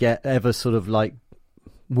ever sort of like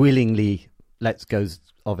willingly lets go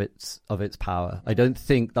of its power. I don't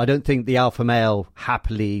think the alpha male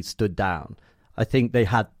happily stood down. I think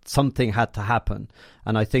something had to happen,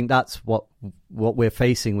 and I think that's what we're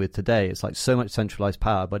facing with today. It's like so much centralized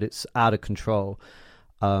power, but it's out of control,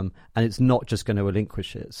 and it's not just going to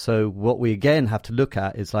relinquish it. So what we again have to look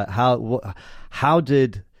at is like how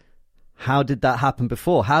did that happen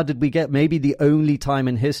before? How did we get maybe the only time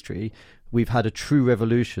in history we've had a true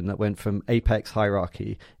revolution that went from apex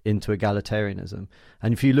hierarchy into egalitarianism?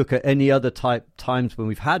 And if you look at any other times when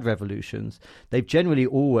we've had revolutions, they've generally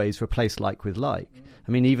always replaced like with like.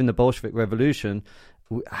 I mean, even the Bolshevik Revolution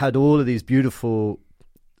had all of these beautiful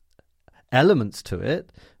elements to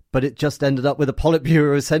it, but it just ended up with a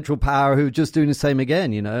Politburo, a central power who were just doing the same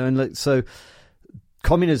again, you know? And so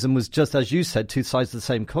communism was just, as you said, two sides of the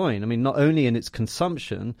same coin. I mean, not only in its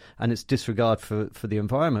consumption and its disregard for the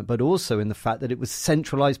environment, but also in the fact that it was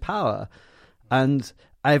centralized power. And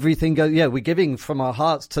everything goes, we're giving from our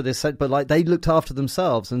hearts to this, but like they looked after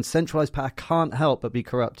themselves, and centralized power can't help but be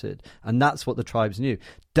corrupted. And that's what the tribes knew.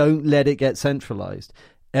 Don't let it get centralized.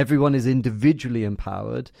 Everyone is individually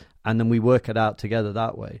empowered, and then we work it out together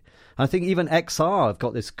that way. I think even XR have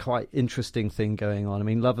got this quite interesting thing going on. I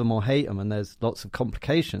mean, love them or hate them, and there's lots of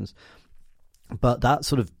complications. But that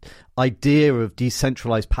sort of idea of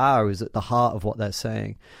decentralized power is at the heart of what they're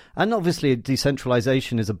saying. And obviously,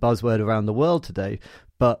 decentralization is a buzzword around the world today.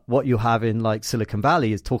 But what you have in like Silicon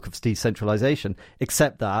Valley is talk of decentralization,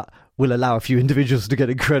 except that will allow a few individuals to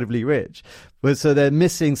get incredibly rich. But so they're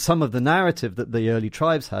missing some of the narrative that the early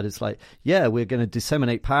tribes had. It's like, we're going to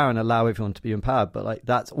disseminate power and allow everyone to be empowered. But like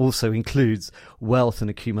that also includes wealth and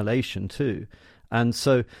accumulation too. And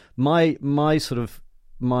so my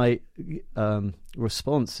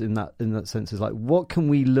response in that sense is like, what can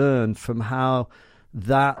we learn from how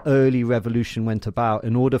that early revolution went about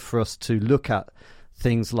in order for us to look at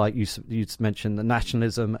things like you mentioned, the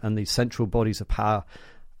nationalism and the central bodies of power?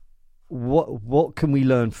 What can we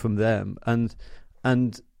learn from them? And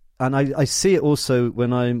I see it also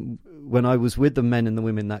when I was with the men and the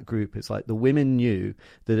women in that group. It's like the women knew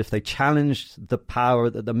that if they challenged the power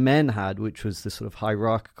that the men had, which was this sort of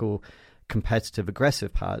hierarchical, competitive,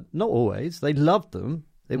 aggressive power, not always, they loved them.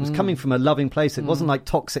 It was coming from a loving place. It wasn't like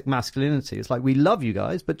toxic masculinity. It's like, we love you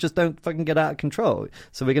guys, but just don't fucking get out of control.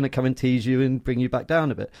 So we're going to come and tease you and bring you back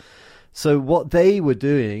down a bit. So what they were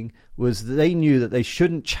doing was they knew that they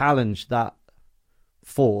shouldn't challenge that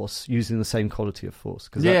force using the same quality of force,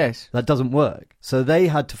 because that doesn't work. So they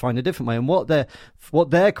had to find a different way. And what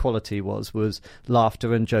their quality was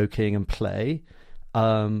laughter and joking and play,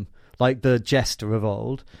 like the jester of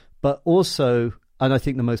old. But also, and I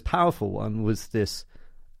think the most powerful one was this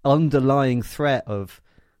underlying threat of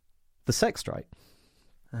the sex drive.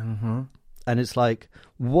 And it's like,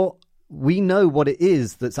 we know what it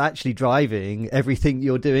is that's actually driving everything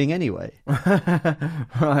you're doing anyway.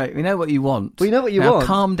 Right, we know what you want. We know what you now want.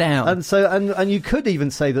 Calm down. And so, and you could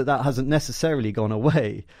even say that hasn't necessarily gone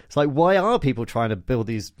away. It's like, why are people trying to build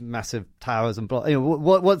these massive towers and blocks? You know,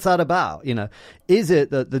 what's that about? You know, is it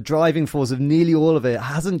that the driving force of nearly all of it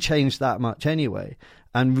hasn't changed that much anyway?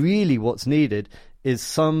 And really, what's needed is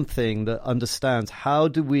something that understands how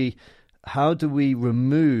do we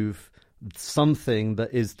remove something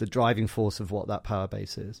that is the driving force of what that power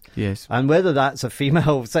base is. Yes. And whether that's a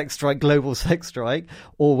female sex strike, global sex strike,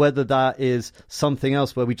 or whether that is something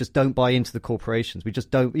else where we just don't buy into the corporations. We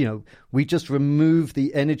just don't, we just remove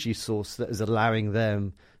the energy source that is allowing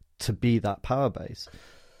them to be that power base.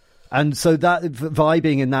 And so that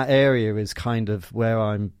vibing in that area is kind of where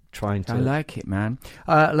I'm trying to. I like it, man.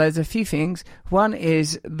 There's a few things. One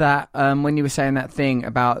is that when you were saying that thing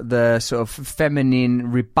about the sort of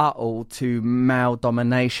feminine rebuttal to male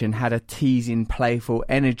domination had a teasing, playful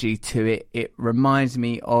energy to it. It reminds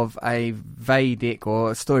me of a Vedic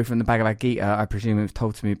or a story from the Bhagavad Gita. I presume it was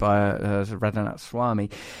told to me by Radhanath Swami,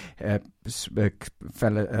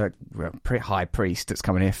 fella, high priest that's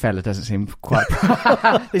coming here. Fella doesn't seem quite.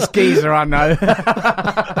 This geezer I know.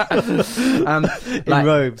 In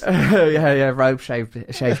robes. yeah, robe, shaved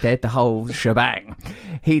head, the whole shebang.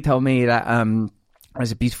 He told me that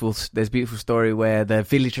there's a beautiful story where the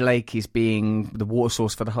village lake is the water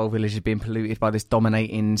source for the whole village is being polluted by this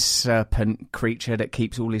dominating serpent creature that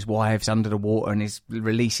keeps all his wives under the water and is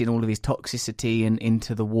releasing all of his toxicity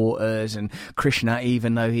into the waters. And Krishna,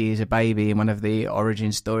 even though he is a baby in one of the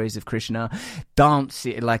origin stories of Krishna,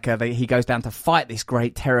 he goes down to fight this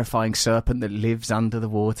great terrifying serpent that lives under the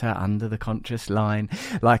water, under the conscious line.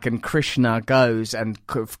 And Krishna goes and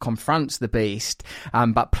confronts the beast,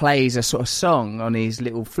 but plays a sort of song on his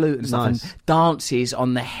little flute and stuff, and dances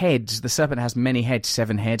on the heads. The serpent has many heads,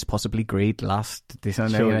 7 heads, possibly greed, lust,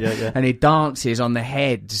 and he dances on the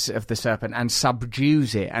heads of the serpent and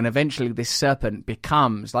subdues it. And eventually, this serpent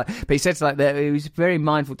becomes but he says he was very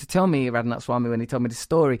mindful to tell me, Radhanath Swami, when he told me the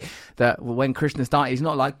story, that when Krishna's dancing, he's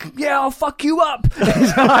not like, yeah, I'll fuck you up.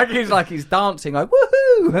 he's dancing like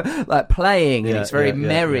woohoo, playing, and it's very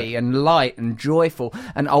merry and light and joyful,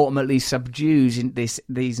 and ultimately subdues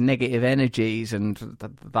these negative energies, and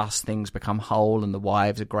thus things become whole, and the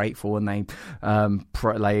wives are grateful, and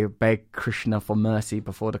they beg Krishna for mercy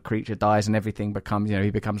before the creature dies, and everything becomes,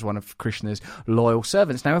 he becomes one of Krishna's loyal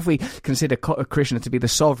servants. Now, if we consider Krishna to be the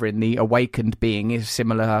sovereign, the awakened being, is a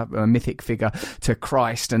similar mythic figure to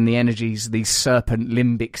Christ, and the energies, the serpent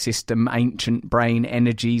limbic system, ancient brain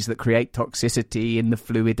energies that create toxicity in the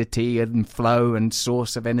fluidity and flow and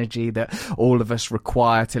source of energy that all of us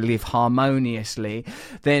require to live harmoniously,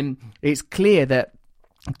 then it's clear that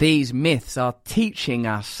these myths are teaching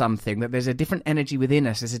us something, that there's a different energy within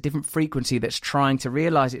us, there's a different frequency that's trying to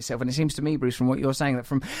realise itself. And it seems to me, Bruce, from what you're saying, that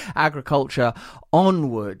from agriculture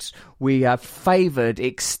onwards, we have favoured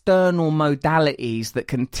external modalities that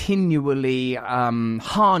continually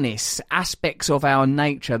harness aspects of our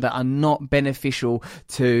nature that are not beneficial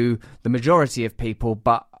to the majority of people,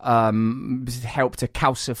 but help to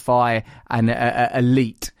calcify an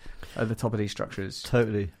elite at the top of these structures.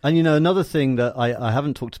 Totally. And another thing that I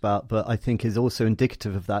haven't talked about, but I think is also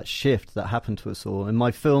indicative of that shift that happened to us all. And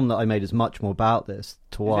my film that I made is much more about this.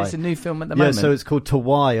 Tawai. It's a new film at the moment. Yeah, so it's called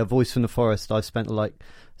Tawai, A Voice from the Forest. I've spent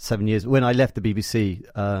 7 years. When I left the BBC,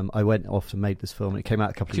 I went off and made this film, and it came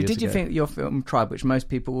out a couple of years ago. Did you think your film Tribe, which most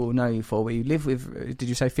people will know you for, where you live with, did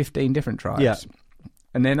you say 15 different tribes? Yeah.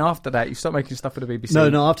 And then after that, you stopped making stuff for the BBC?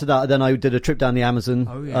 No, after that, then I did a trip down the Amazon,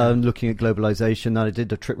 looking at globalisation. Then I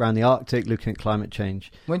did a trip around the Arctic, looking at climate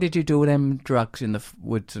change. When did you do all them drugs in the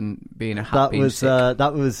woods and being a hut?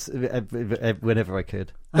 That was whenever I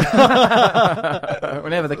could.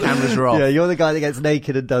 Whenever the cameras are off. Yeah, you're the guy that gets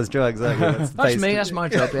naked and does drugs, aren't you? That's me, that's my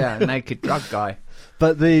job, naked drug guy.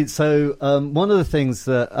 But one of the things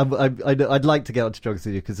that I'd like to get onto drugs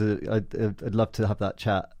with you, because I'd love to have that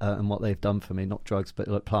chat and what they've done for me, not drugs,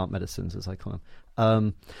 but plant medicines, as I call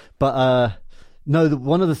them.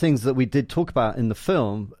 One of the things that we did talk about in the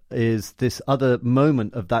film is this other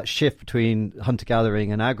moment of that shift between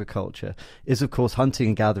hunter-gathering and agriculture is, of course, hunting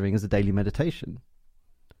and gathering as a daily meditation.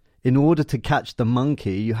 In order to catch the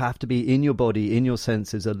monkey, you have to be in your body, in your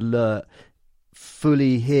senses, alert,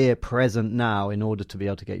 fully here, present now, in order to be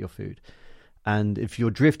able to get your food. And if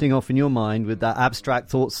you're drifting off in your mind with that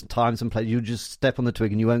abstract thoughts, times and places, you'll just step on the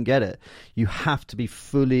twig and you won't get it. You have to be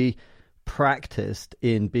fully practiced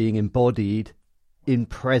in being embodied, in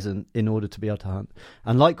present, in order to be able to hunt.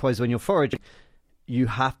 And likewise, when you're foraging, you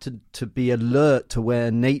have to be alert to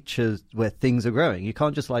where things are growing. You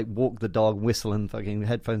can't just walk the dog, whistle and fucking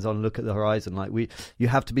headphones on and look at the horizon. You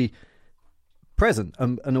have to be present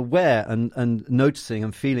and aware and noticing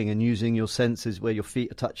and feeling and using your senses where your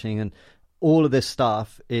feet are touching, and all of this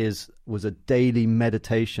stuff was a daily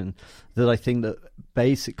meditation that I think that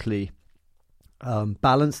basically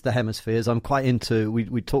balanced the hemispheres. I'm quite into,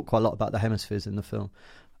 we talk quite a lot about the hemispheres in the film,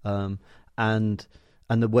 and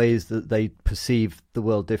the ways that they perceive the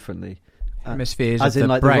world differently. Hemispheres as of in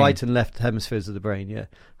the the brain. right and left hemispheres of the brain, yeah.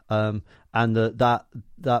 And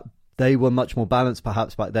that they were much more balanced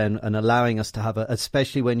perhaps back then, and allowing us to have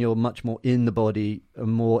especially when you're much more in the body, a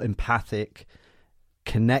more empathic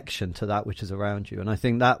connection to that which is around you. And I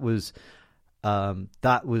think that was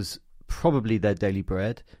probably their daily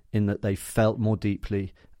bread, in that they felt more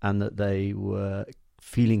deeply and that they were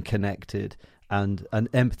feeling connected, and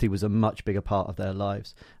empathy was a much bigger part of their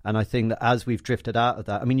lives. And I think that as we've drifted out of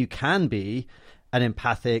that, I mean, you can be an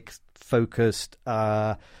empathic, focused,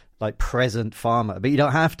 like present farmer, but you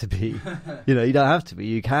don't have to be. You know, you don't have to be.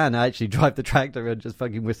 You can actually drive the tractor and just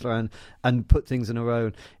fucking whistle around and put things in a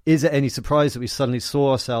row. Is it any surprise that we suddenly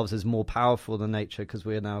saw ourselves as more powerful than nature because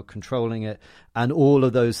we're now controlling it? And all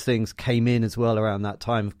of those things came in as well around that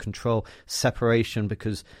time of control, separation,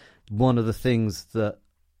 because one of the things that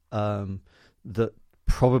that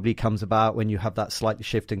probably comes about when you have that slightly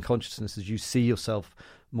shift in consciousness is you see yourself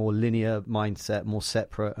more linear mindset, more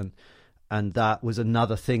separate, and that was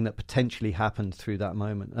another thing that potentially happened through that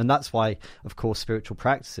moment. And that's why, of course, spiritual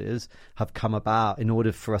practices have come about in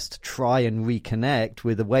order for us to try and reconnect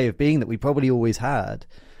with a way of being that we probably always had.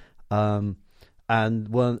 And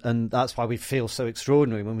that's why we feel so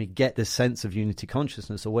extraordinary when we get this sense of unity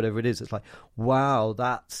consciousness or whatever it is. It's like, wow,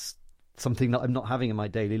 that's something that I'm not having in my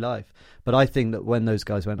daily life. But I think that when those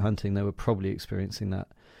guys went hunting, they were probably experiencing that.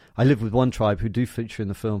 I live with one tribe who do feature in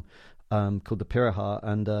the film called the Parry,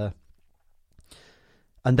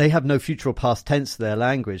 and they have no future or past tense to their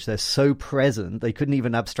language. They're so present, they couldn't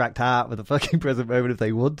even abstract out with the fucking present moment if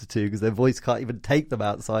they wanted to, because their voice can't even take them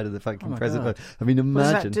outside of the fucking present moment. I mean, imagine.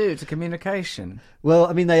 What does that do to communication? Well,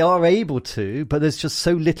 I mean, they are able to, but there's just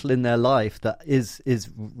so little in their life that is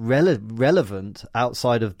relevant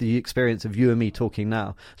outside of the experience of you and me talking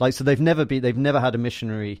now. Like, so they've never had a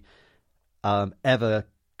missionary ever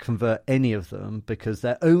convert any of them, because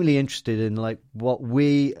they're only interested in like what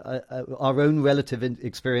we our own relative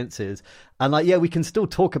experiences. And like, yeah, we can still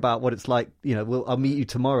talk about what it's like, you know, I'll meet you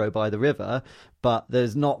tomorrow by the river, but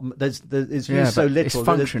it's used so little. It's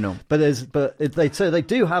functional. They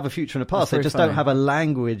do have a future and a past. They just don't have a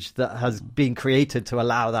language that has been created to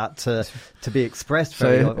allow that to be expressed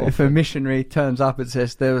very often. If a missionary turns up and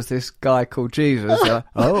says there was this guy called Jesus,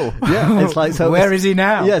 oh yeah, it's like, so where is he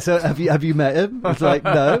now? Yeah, so have you met him? It's like,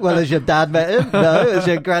 no. Well, has your dad met him? No. Has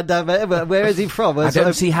your granddad met him? Where is he from? I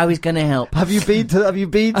don't see how he's going to help. Have you been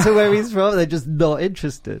to where he's from? They're just not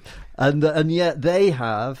interested, and yet they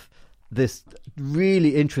have this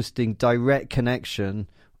really interesting direct connection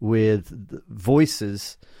with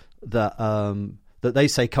voices that they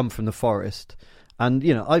say come from the forest. And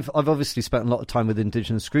you know, I've obviously spent a lot of time with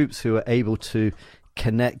indigenous groups who are able to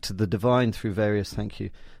connect to the divine through various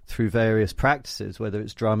practices, whether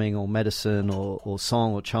it's drumming or medicine or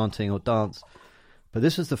song or chanting or dance. But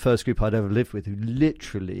this was the first group I'd ever lived with who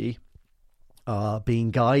literally are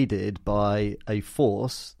being guided by a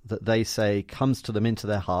force that they say comes to them into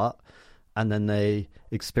their heart, and then they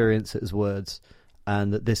experience it as words,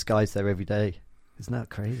 and that this guy's there every day. Isn't that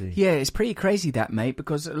crazy? Yeah, it's pretty crazy that, mate,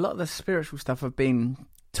 because a lot of the spiritual stuff I've been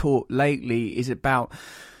taught lately is about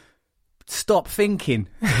stop thinking.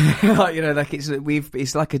 Like, you know, like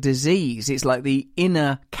it's like a disease. It's like the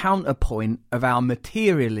inner counterpoint of our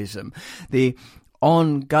materialism, the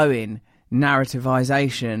ongoing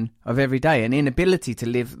narrativization of every day, an inability to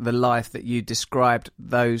live the life that you described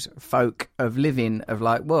those folk of living, of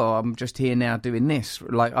like, well, I'm just here now doing this.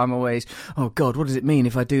 Like, I'm always, oh God, what does it mean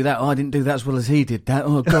if I do that? Oh, I didn't do that as well as he did that.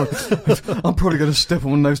 Oh God, I'm probably going to step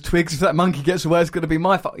on those twigs. If that monkey gets away, it's going to be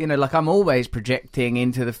my fault. You know, like, I'm always projecting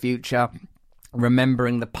into the future,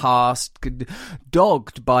 remembering the past,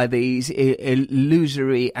 dogged by these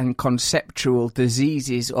illusory and conceptual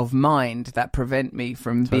diseases of mind that prevent me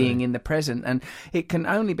from being in the present. And it can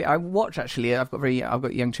only be, I watch, actually, I've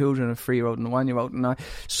got young children, a 3-year-old and a 1-year-old, and I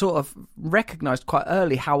sort of recognised quite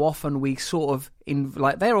early how often we sort of,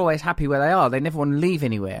 like, they're always happy where they are. They never want to leave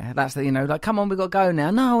anywhere. That's the, you know, like, come on, we've got to go now.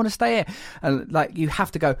 No, I want to stay here. And like, you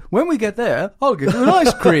have to go, when we get there, I'll give you an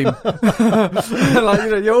ice cream. Like,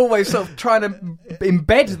 you know, you're always sort of trying to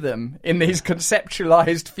embed them in these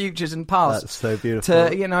conceptualized futures and pasts. That's so beautiful.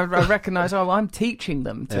 To, you know, I recognise, oh, I'm teaching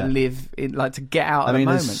them to live in, like, to get out of the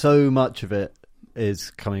moment. There's so much of it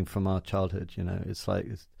is coming from our childhood, you know. It's like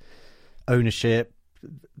ownership,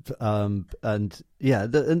 and yeah,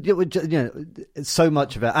 you know, so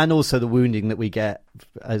much of it, and also the wounding that we get,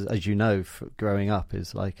 as you know, growing up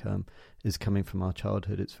is like is coming from our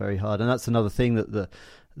childhood. It's very hard, and that's another thing that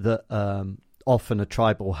often a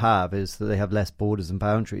tribe will have, is that they have less borders and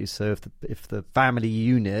boundaries. So if the family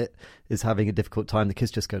unit is having a difficult time, the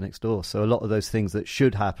kids just go next door. So a lot of those things that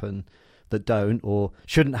should happen that don't, or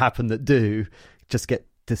shouldn't happen that do, just get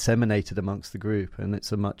disseminated amongst the group, and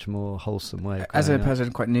it's a much more wholesome way of as a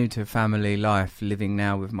person quite new to family life, living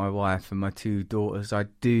now with my wife and my 2 daughters, I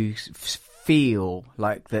do feel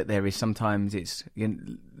like that there is sometimes, it's, you know,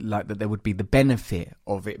 like that there would be the benefit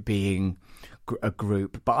of it being a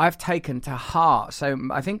group, but I've taken to heart, so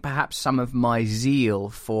I think perhaps some of my zeal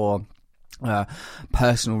for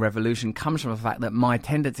personal revolution comes from the fact that my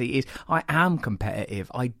tendency is I am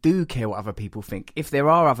competitive. I do care what other people think. If there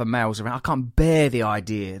are other males around, I can't bear the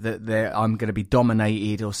idea that I'm going to be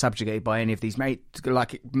dominated or subjugated by any of these mates.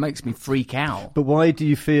 Like, it makes me freak out. But why do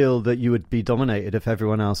you feel that you would be dominated if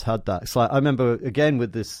everyone else had that? It's like, I remember again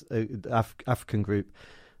with this African group,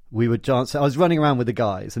 we would dance. I was running around with the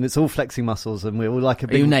guys, and it's all flexing muscles, and we were like a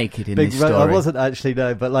big. Are you naked in this story? I wasn't actually,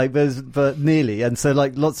 no, but like but nearly, and so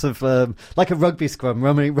like lots of like a rugby scrum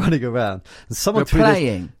running around. And someone We're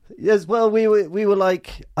playing. Yes, well, we were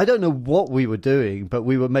like, I don't know what we were doing, but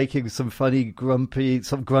we were making some funny,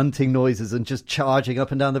 grunting noises and just charging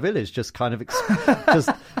up and down the village, just kind of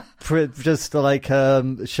just like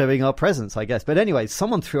showing our presence, I guess. But anyway,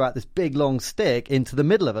 someone threw out this big long stick into the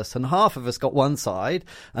middle of us, and half of us got one side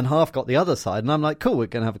and half got the other side. And I'm like, cool, we're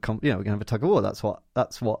gonna have we're gonna have a tug of war. That's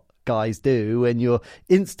what guys do when you're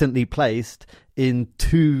instantly placed in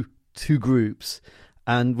two groups,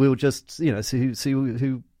 and we'll just see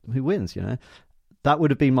who wins. That would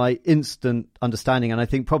have been my instant understanding, and I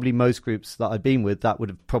think probably most groups that I've been with, that would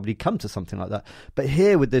have probably come to something like that. But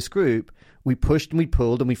here with this group, we pushed and we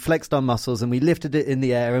pulled and we flexed our muscles and we lifted it in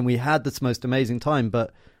the air and we had this most amazing time.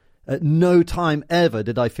 But at no time ever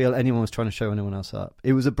did I feel anyone was trying to show anyone else up.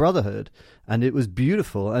 It was a brotherhood, and it was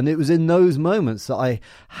beautiful. And it was in those moments that I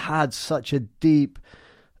had such a deep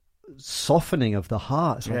softening of the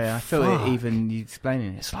heart. It's I like, feel fuck. it even you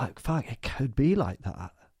explaining it. It's like, fuck, it could be like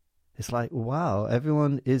that. It's like, wow,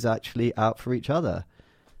 everyone is actually out for each other.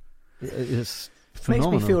 It's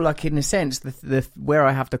phenomenal. Makes me feel like, in a sense, the where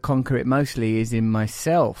I have to conquer it mostly is in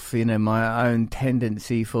myself. My own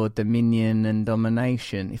tendency for dominion and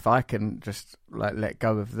domination. If I can just let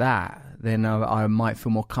go of that, then I might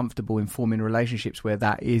feel more comfortable in forming relationships where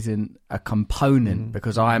that isn't a component,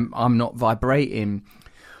 because I'm not vibrating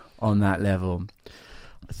on that level.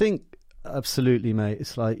 I think absolutely, mate.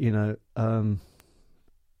 It's like,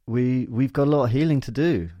 we've got a lot of healing to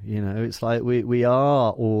do. It's like we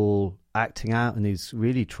are all acting out in these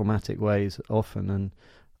really traumatic ways often, and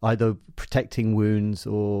either protecting wounds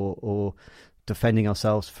or defending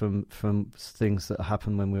ourselves from things that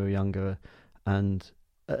happened when we were younger, and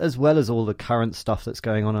as well as all the current stuff that's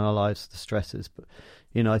going on in our lives, the stresses. But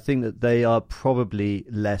I think that they are probably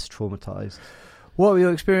less traumatized. What were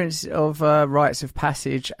your experience of rites of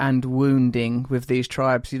passage and wounding with these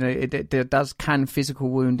tribes? Can physical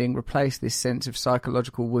wounding replace this sense of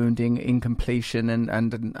psychological wounding, incompletion,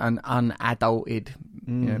 and unadulted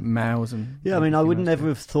males? I would never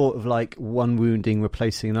have thought of like one wounding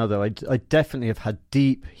replacing another. I definitely have had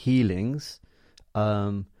deep healings,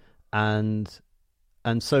 and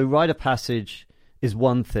so rite of passage is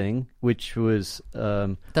one thing, which was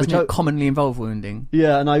doesn't it commonly involve wounding?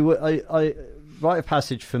 Yeah, and I rite of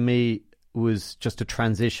passage for me was just a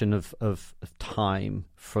transition of time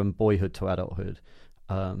from boyhood to adulthood,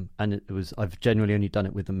 and it was, I've generally only done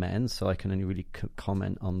it with the men, so I can only really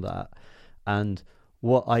comment on that. And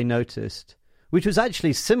what I noticed, which was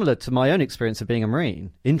actually similar to my own experience of being a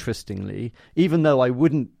Marine, interestingly, even though I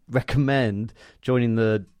wouldn't recommend joining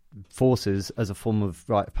the forces as a form of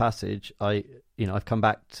rite of passage, I've come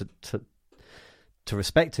back to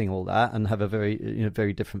respecting all that and have a very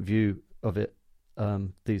very different view of it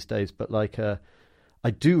these days. But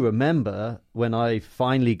I do remember when I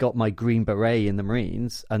finally got my green beret in the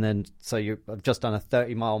Marines, and then I've just done a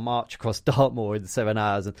 30-mile march across Dartmoor in 7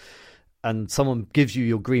 hours, and someone gives you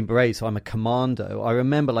your green beret, so I'm a commando. I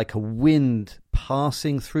remember like a wind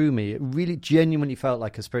passing through me. It really genuinely felt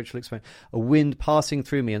like a spiritual experience. A wind passing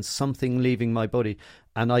through me and something leaving my body.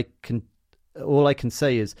 And all I can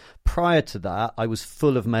say is, prior to that, I was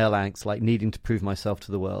full of male angst, like needing to prove myself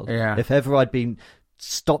to the world. Yeah. If ever I'd been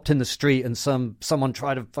stopped in the street and someone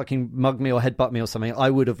tried to fucking mug me or headbutt me or something,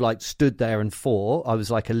 I would have like stood there and fought. I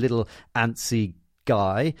was like a little antsy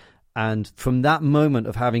guy. And from that moment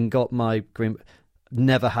of having got my green,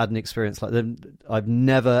 never had an experience like that. I've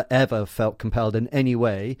never ever felt compelled in any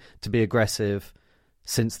way to be aggressive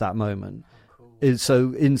since that moment. Cool.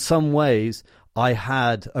 So in some ways, I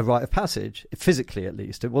had a rite of passage, physically at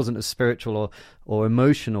least. It wasn't a spiritual or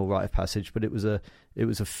emotional rite of passage, but it was a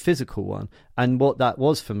physical one. And what that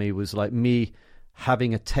was for me was like me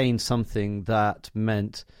having attained something that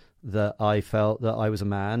meant that I felt that I was a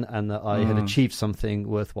man and that I had achieved something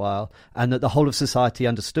worthwhile, and that the whole of society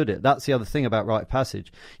understood it. That's the other thing about rite of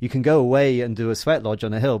passage. You can go away and do a sweat lodge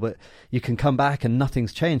on a hill, but you can come back and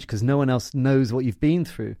nothing's changed because no one else knows what you've been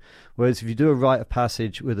through. Whereas if you do a rite of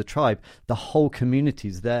passage with a tribe, the whole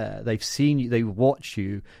community's there. They've seen you, they watch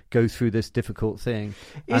you go through this difficult thing.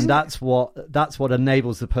 And that's what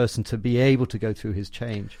enables the person to be able to go through his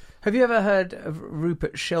change. Have you ever heard of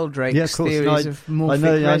Rupert Sheldrake's Yeah, of course. theories of morphic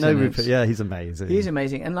I resonance? know Rupert. Yeah, he's amazing. He's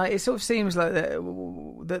amazing, and like it sort of seems like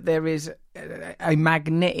that there is a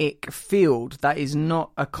magnetic field that is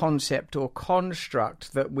not a concept or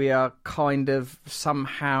construct that we are kind of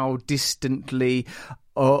somehow distantly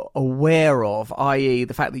aware of, i.e.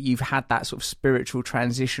 the fact that you've had that sort of spiritual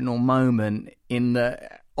transitional moment in the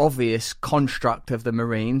obvious construct of the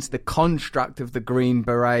Marines. The construct of the Green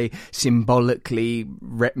Beret symbolically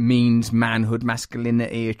means manhood,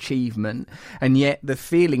 masculinity, achievement, and yet the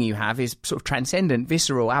feeling you have is sort of transcendent,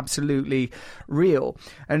 visceral, absolutely real.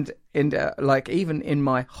 And like even in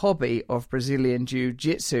my hobby of Brazilian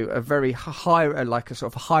Jiu-Jitsu, a very high, like a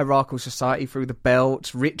sort of hierarchical society through the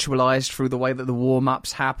belts, ritualized through the way that the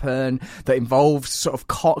warm-ups happen, that involves sort of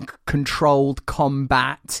controlled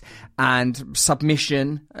combat and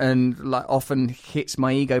submission, and like often hits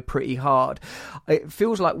my ego pretty hard. It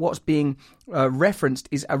feels like what's being referenced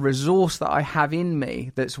is a resource that I have in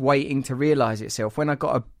me that's waiting to realize itself. When I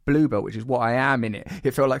got a blue belt, which is what I am in it,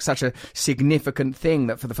 it felt like such a significant thing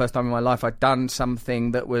that for the first time in my life I'd done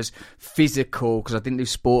something that was physical, because I didn't do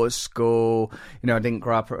sport at school. You know, I didn't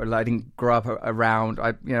grow up around.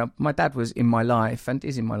 My dad was in my life and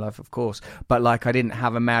is in my life, of course, but like I didn't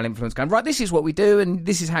have a male influence going, right, this is what we do and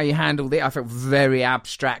this is how you handle it. I felt very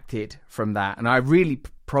abstracted from that, and I really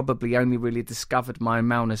probably only really discovered my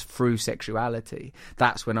maleness through sexuality.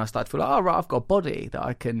 That's when I started to feel like, oh right, I've got a body that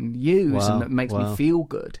I can use and that makes me feel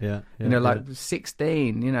good. Yeah, like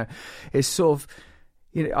 16. It's sort of,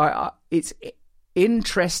 it's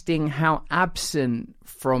interesting how absent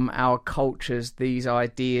from our cultures these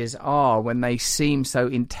ideas are when they seem so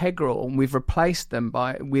integral, and we've replaced them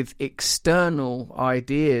with external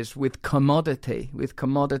ideas, with commodity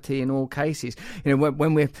in all cases.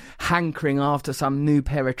 When we're hankering after some new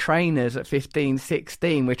pair of trainers at 15,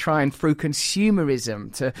 16, we're trying through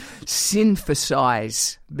consumerism to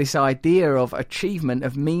synthesize this idea of achievement,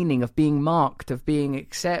 of meaning, of being marked, of being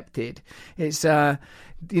accepted. It's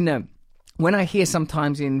when I hear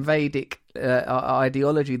sometimes in Vedic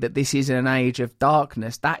ideology that this is an age of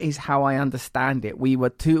darkness, that is how I understand it. We are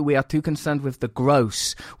too concerned with the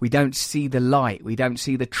gross. We don't see the light. We don't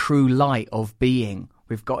see the true light of being.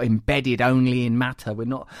 We've got embedded only in matter. We're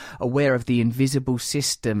not aware of the invisible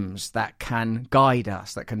systems that can guide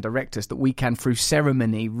us, that can direct us, that we can, through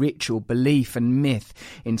ceremony, ritual, belief, and myth,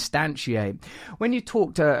 instantiate. When you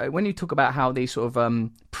talk about how these sort of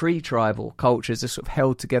pre-tribal cultures are sort of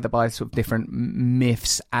held together by sort of different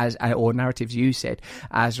myths or narratives, you said,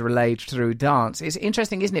 as relayed through dance, it's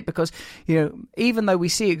interesting, isn't it? Because even though we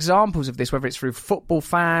see examples of this, whether it's through football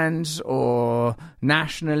fans or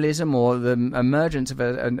nationalism or the emergence of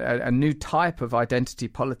a new type of identity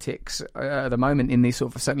politics at the moment in these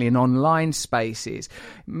sort of, certainly in online spaces,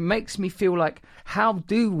 makes me feel like, how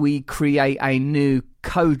do we create a new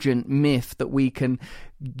cogent myth that we can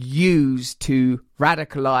use to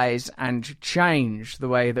radicalize and change the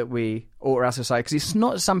way that we order our society? Because it's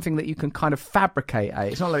not something that you can kind of fabricate.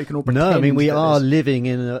 It's not like you can all pretend. No, I mean, we are living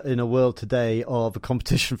in a world today of a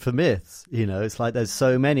competition for myths. It's like there's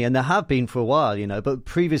so many, and there have been for a while, but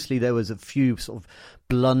previously there was a few sort of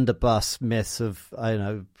blunderbuss myths of,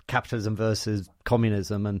 capitalism versus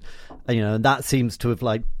communism, and that seems to have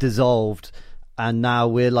like dissolved, and now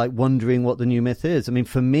we're like wondering what the new myth is. I mean,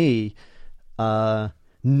 for me,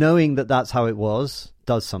 knowing that that's how it was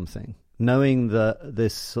does something. Knowing that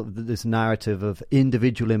this narrative of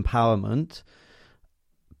individual empowerment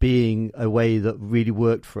being a way that really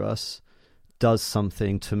worked for us does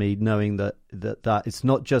something to me. Knowing that it's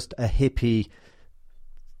not just a hippie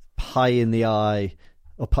pie in the eye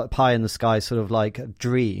or pie in the sky sort of like a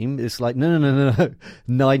dream. It's like no.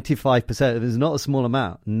 95%. It's not a small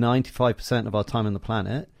amount. 95% of our time on the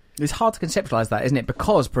planet. It's hard to conceptualize that, isn't it?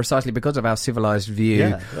 Precisely because of our civilized view.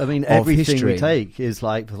 Yeah, I mean, everything we take is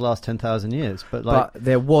like for the last 10,000 years. But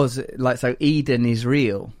there was so Eden is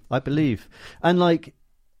real, I believe, and like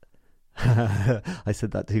I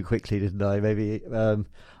said that too quickly, didn't I? Maybe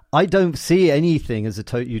I don't see anything as a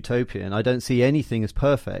utopian. I don't see anything as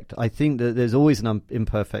perfect. I think that there's always an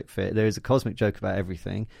imperfect fit. There is a cosmic joke about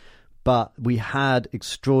everything, but we had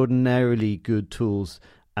extraordinarily good tools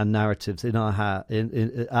and narratives at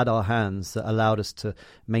our hands that allowed us to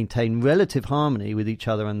maintain relative harmony with each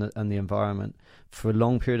other and the environment for a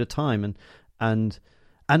long period of time. And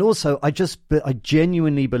also, I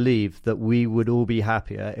genuinely believe that we would all be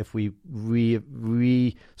happier if we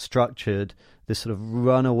restructured this sort of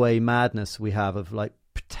runaway madness we have of like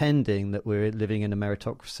pretending that we're living in a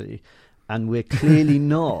meritocracy, and we're clearly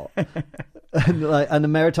not. And the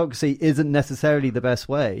meritocracy isn't necessarily the best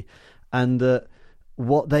way, and that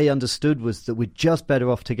what they understood was that we're just better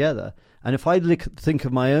off together. And if I think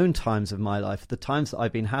of my own times of my life, the times that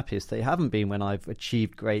I've been happiest, they haven't been when I've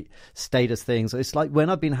achieved great status things. It's like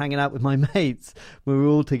when I've been hanging out with my mates, we're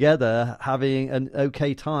all together having an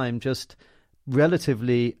okay time, just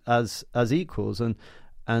relatively as equals.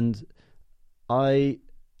 And I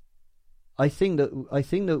think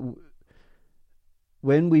that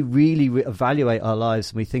when we really evaluate our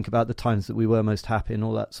lives and we think about the times that we were most happy and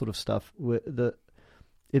all that sort of stuff, that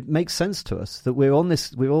it makes sense to us that we're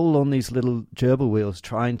all on these little gerbil wheels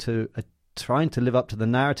trying to live up to the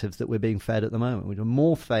narratives that we're being fed at the moment. We do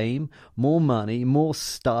more fame, more money, more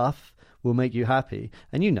stuff will make you happy,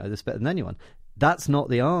 and you know this better than anyone. That's not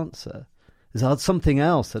the answer. There's something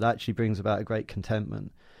else that actually brings about a great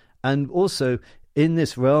contentment. And also, in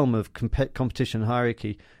this realm of competition and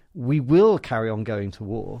hierarchy, we will carry on going to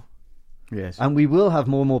war. Yes. And we will have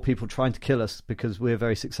more and more people trying to kill us because we're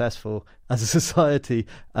very successful as a society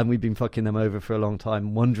and we've been fucking them over for a long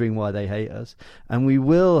time, wondering why they hate us. And we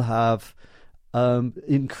will have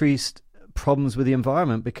increased problems with the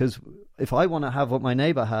environment because if I want to have what my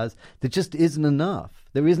neighbor has, there just isn't enough.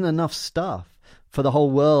 There isn't enough stuff for the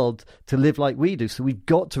whole world to live like we do. So we've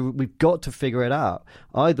got to figure it out.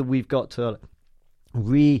 Either we've got to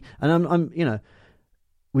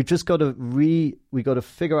we've just got to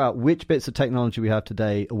figure out which bits of technology we have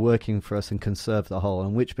today are working for us and can serve the whole,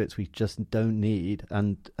 and which bits we just don't need,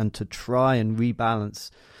 and to try and rebalance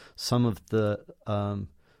some of the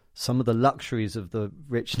luxuries of the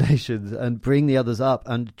rich nations and bring the others up,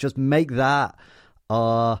 and just make that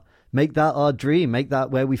our dream, make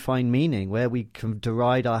that where we find meaning, where we can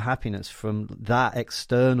derive our happiness from that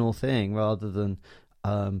external thing, rather than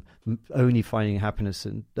only finding happiness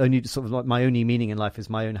and only sort of like my only meaning in life is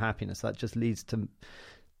my own happiness. That just leads to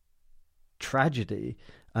tragedy,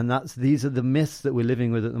 and these are the myths that we're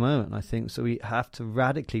living with at the moment, I think. So we have to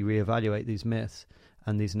radically reevaluate these myths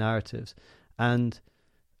and these narratives, and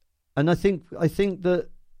I think that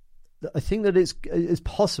it's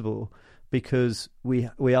possible, because we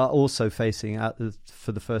are also facing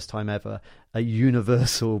for the first time ever a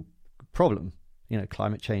universal problem.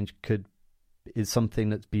 Climate change is something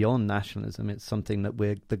that's beyond nationalism. It's something that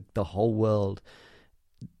the whole world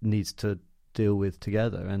needs to deal with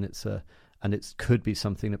together, and it could be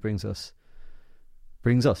something that brings us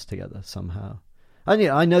together somehow. And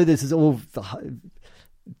I know this is all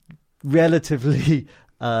relatively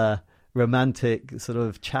romantic sort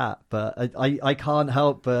of chat, but I can't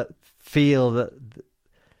help but feel that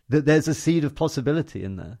there's a seed of possibility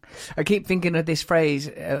in there. I keep thinking of this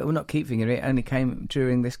phrase, not keep thinking of it, only came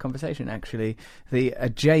during this conversation actually, the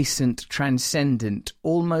adjacent transcendent,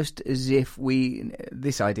 almost as if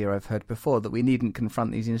this idea I've heard before, that we needn't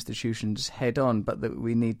confront these institutions head on, but that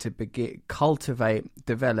we need to cultivate,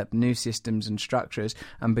 develop new systems and structures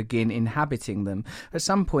and begin inhabiting them. At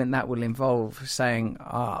some point that will involve saying,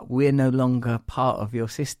 we're no longer part of your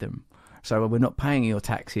system. So we're not paying your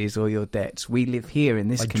taxes or your debts. We live here in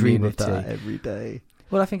this community. I dream of that every day.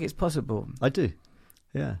 Well, I think it's possible. I do.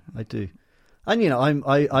 Yeah, I do. And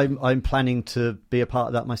I'm planning to be a part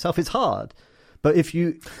of that myself. It's hard, but if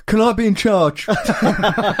you can, I be in charge.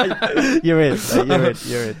 You're in. You're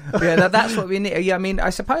in. Yeah, that's what we need. Yeah, I mean, I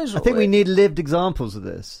suppose. I think we need lived examples of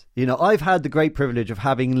this. I've had the great privilege of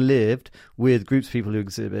having lived with groups of people who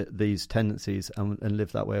exhibit these tendencies and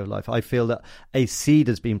live that way of life. I feel that a seed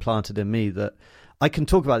has been planted in me that I can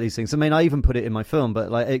talk about these things. I mean, I even put it in my film,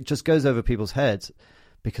 but it just goes over people's heads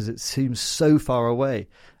because it seems so far away.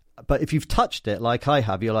 But if you've touched it, like I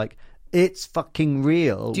have, you're like, it's fucking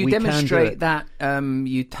real. Do you demonstrate that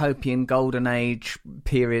utopian golden age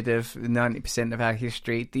period of 90% of our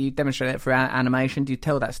history? Do you demonstrate that through animation? Do you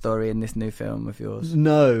tell that story in this new film of yours?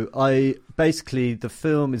 No, the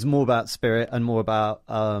film is more about spirit and more about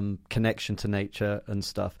connection to nature and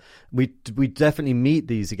stuff. We definitely meet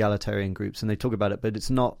these egalitarian groups and they talk about it, but it's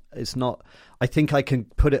not. I think I can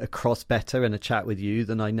put it across better in a chat with you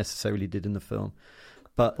than I necessarily did in the film.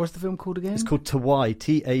 But what's the film called again? It's called Tawai,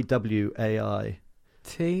 Tawai.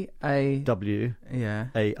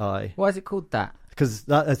 Tawai. Why is it called that? Because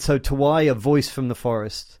Tawai, A Voice from the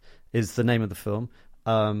Forest, is the name of the film.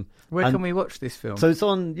 Where can we watch this film? So it's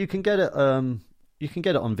on. You can get it. You can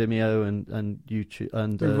get it on Vimeo and YouTube.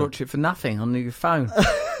 And you watch it for nothing on your phone.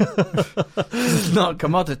 It's not a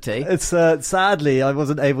commodity. It's sadly I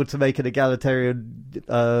wasn't able to make an egalitarian.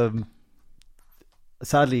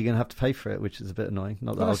 Sadly, you're going to have to pay for it, which is a bit annoying.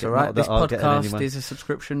 Not that that's all right. This podcast is a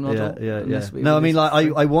subscription model. Yeah. No, I mean,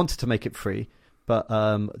 I wanted to make it free, but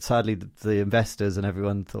sadly, the investors and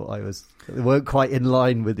everyone thought they weren't quite in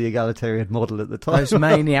line with the egalitarian model at the time. Those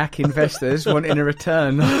maniac investors wanting a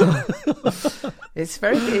return.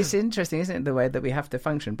 It's interesting, isn't it, the way that we have to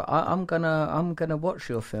function? But I'm gonna watch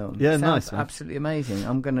your film. Yeah, it sounds nice, man. Absolutely amazing.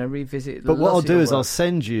 I'm gonna revisit. But what I'll do is I'll work.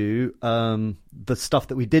 send you the stuff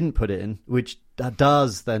that we didn't put in, which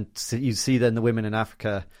does then you see then the women in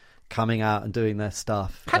Africa coming out and doing their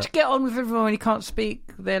stuff. How'd you get on with everyone when you can't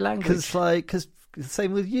speak their language? Because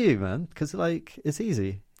same with you, man. Because it's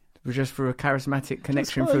easy. Just for a charismatic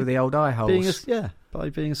connection by through the old eye holes. By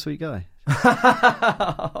being a sweet guy.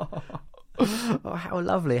 Oh, how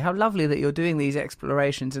lovely that you're doing these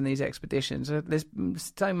explorations and these expeditions. There's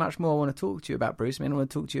so much more I want to talk to you about, Bruce. I mean, I want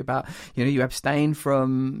to talk to you about, you abstain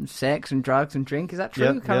from sex and drugs and drink. Is that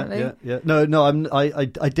true currently? Yeah. No,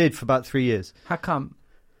 I did for about 3 years. How come?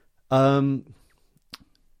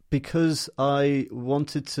 Because I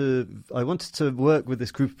wanted to work with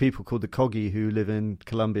this group of people called the Kogi who live in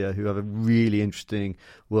Colombia, who have a really interesting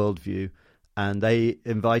worldview, and they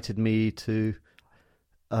invited me to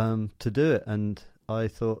do it, and I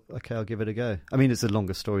thought, okay, I'll give it a go. I mean, it's a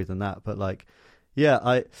longer story than that, but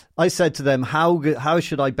I said to them, how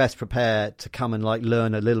should I best prepare to come and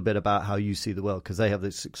learn a little bit about how you see the world, because they have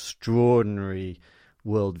this extraordinary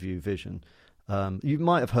worldview vision. You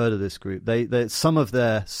might have heard of this group. They some of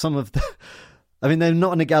the. I mean, they're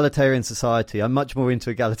not an egalitarian society. I'm much more into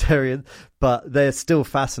egalitarian, but they're still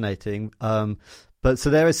fascinating. But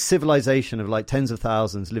so there is civilization of tens of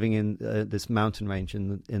thousands living in this mountain range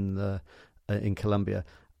in Colombia,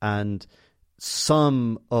 and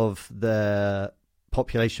some of their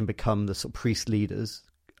population become the sort of priest leaders,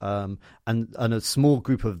 and a small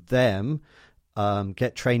group of them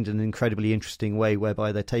get trained in an incredibly interesting way,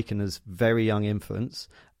 whereby they're taken as very young infants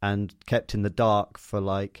and kept in the dark for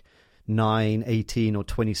 9, 18 or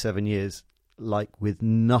 27 years, with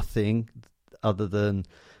nothing other than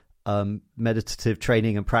meditative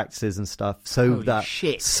training and practices and stuff, so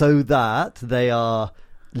that they are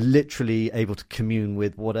literally able to commune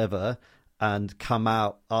with whatever and come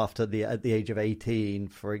out at the age of 18,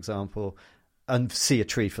 for example, and see a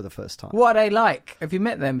tree for the first time. What are they like? Have you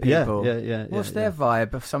met them people? Yeah. What's their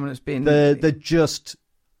vibe of someone that's been? They're just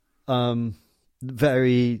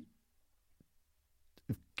very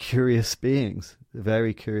curious beings,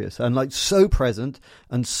 very curious, and so present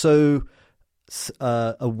and so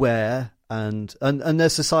aware, and their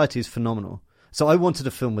society is phenomenal. So I wanted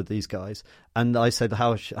to film with these guys, and I said,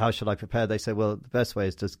 how should I prepare? They said, well, the best way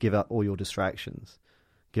is just give up all your distractions,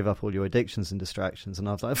 give up all your addictions and distractions. And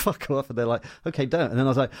I was like, fuck off. And they're like, okay, don't. And then I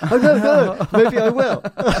was like, oh no, maybe I will.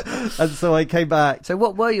 And so I came back. So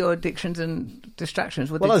what were your addictions and distractions?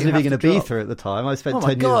 I was living in Ibiza at the time. I spent 10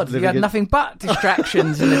 years. Oh my God, you had nothing but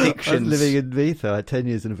distractions and addictions. I was living in Ibiza. I had 10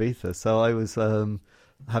 years in Ibiza. So I was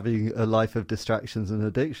having a life of distractions and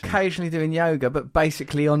addiction. Occasionally doing yoga, but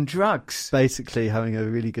basically on drugs. Basically having a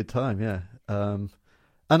really good time, yeah. And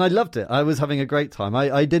I loved it. I was having a great time.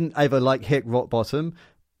 I didn't ever hit rock bottom,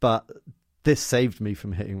 but this saved me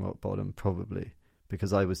from hitting rock bottom, probably,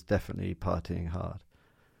 because I was definitely partying hard.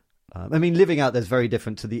 I mean, living out there's very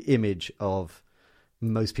different to the image of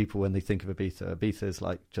most people when they think of Ibiza. Ibiza is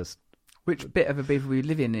just... Which bit of Ibiza were you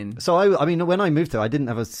living in? So I mean, when I moved there, I didn't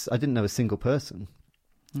know a single person.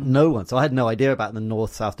 No one. So I had no idea about the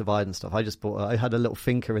north-south divide and stuff. I had a little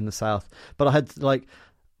finca in the south, but I had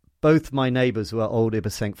both my neighbours who are old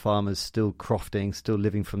Ibasenk farmers, still crofting, still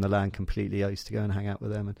living from the land completely. I used to go and hang out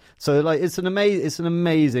with them, and so it's an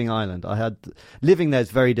amazing island. Living there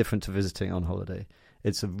is very different to visiting on holiday.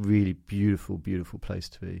 It's a really beautiful, beautiful place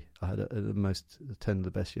to be. I had 10 of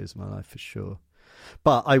the best years of my life for sure,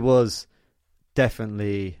 but I was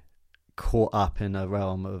definitely caught up in a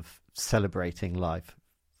realm of celebrating life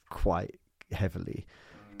quite heavily,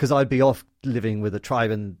 because I'd be off living with a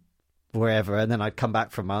tribe and wherever, and then I'd come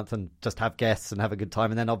back for a month and just have guests and have a good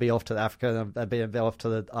time, and then I'll be off to Africa and I'd be off to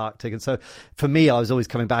the Arctic. And so for me, I was always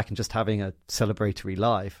coming back and just having a celebratory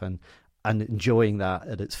life and enjoying that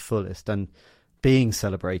at its fullest, and being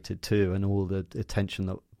celebrated too, and all the attention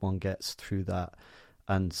that one gets through that.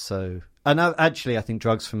 And so, I think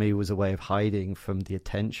drugs for me was a way of hiding from the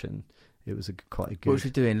attention. It was quite a good... What was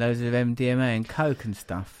you doing? Loads of MDMA and coke and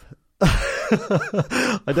stuff?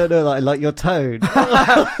 I don't know, like your tone.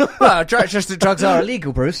 Well, just that drugs are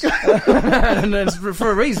illegal, Bruce. And it's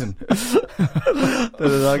for a reason. I'm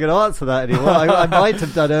going to answer that anymore. I might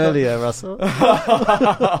have done earlier, Russell.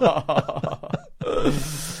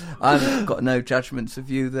 I've got no judgments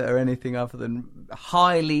of you that are anything other than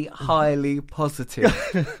highly, highly positive.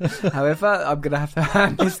 However, I'm going to have to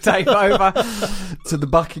hand this tape over to the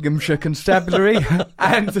Buckinghamshire Constabulary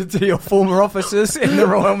and to your former officers in the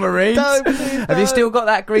Royal Marines. Have you still got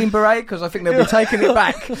that green beret? Because I think they'll be taking it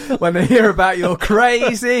back when they hear about your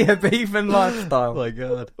crazy Ibiza lifestyle. Oh my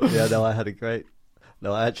God. Yeah, no, I had a great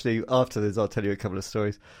No, actually, after this, I'll tell you a couple of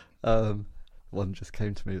stories. One just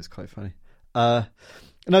came to me; it was quite funny.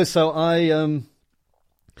 No, so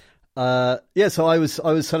so I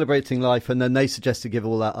was celebrating life, and then they suggested give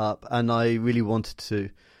all that up, and I really wanted to.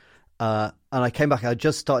 And I came back. I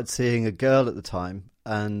just started seeing a girl at the time,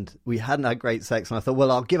 and we hadn't had great sex. And I thought,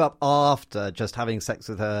 well, I'll give up after just having sex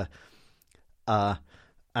with her. But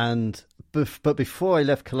before I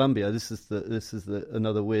left Colombia, this is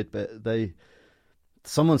another weird bit.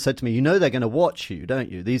 Someone said to me, "You know they're going to watch you, don't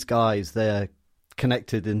you? These guys, they're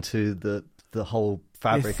connected into the whole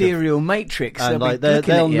fabric, ethereal matrix, and like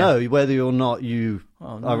they'll know whether or not you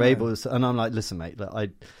are able to." And I'm like, "Listen, mate, look, I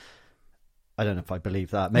don't know if I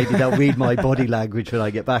believe that. Maybe they'll read my body language when I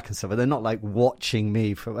get back and stuff, but they're not like watching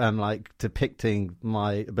me from like depicting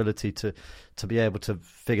my ability to be able to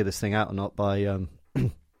figure this thing out or not by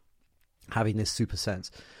having this super sense."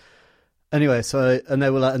 Anyway, and they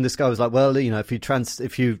were like, and this guy was like, "Well, if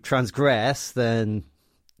you transgress, then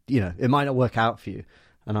it might not work out for you."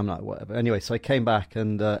 And I'm like, whatever. Anyway, so I came back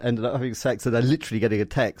and ended up having sex, and then literally getting a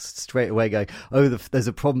text straight away going, "Oh, there's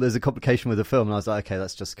a problem. There's a complication with the film." And I was like, "Okay,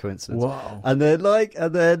 that's just coincidence." Wow. And then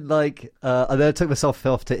I took myself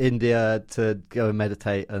off to India to go and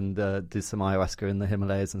meditate and do some ayahuasca in the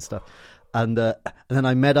Himalayas and stuff. And then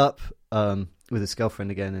I met up with his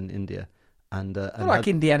girlfriend again in India, and like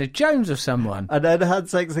Indiana Jones or someone. And then had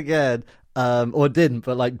sex again, or didn't,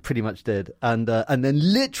 but like pretty much did. And then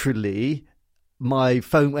literally, my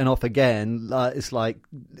phone went off again. It's like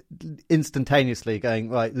instantaneously going,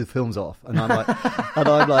 right, the film's off, and I'm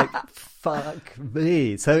like, fuck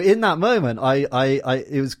me. So in that moment,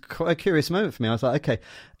 it was quite a curious moment for me. I was like, okay,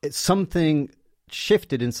 it's something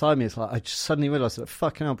shifted inside me. It's like I just suddenly realised that,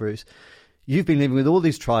 fucking hell, Bruce, you've been living with all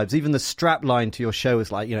these tribes. Even the strap line to your show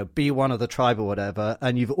is like, be one of the tribe or whatever,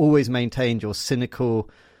 and you've always maintained your cynical,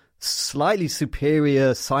 slightly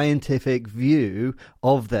superior scientific view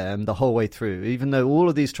of them the whole way through, even though all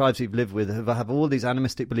of these tribes you've lived with have all these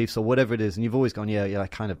animistic beliefs or whatever it is, and you've always gone,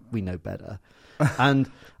 we know better. and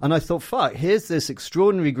I thought, fuck, here's this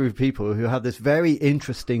extraordinary group of people who have this very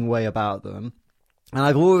interesting way about them, and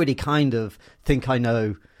I've already kind of think I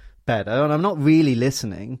know better, and I'm not really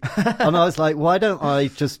listening. And I was like, why don't I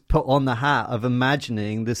just put on the hat of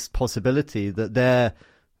imagining this possibility that their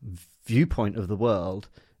viewpoint of the world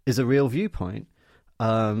is a real viewpoint,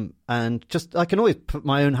 and just I can always put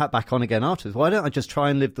my own hat back on again afterwards. Why don't I just try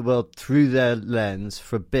and live the world through their lens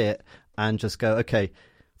for a bit and just go, okay,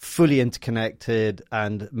 fully interconnected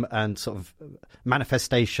and sort of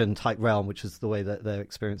manifestation type realm, which is the way that they're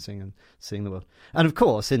experiencing and seeing the world. And of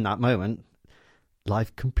course, in that moment,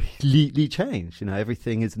 life completely changed.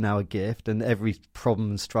 Everything is now a gift, and every problem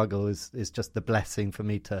and struggle is just the blessing for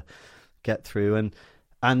me to get through.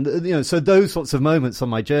 And so those sorts of moments on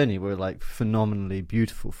my journey were like phenomenally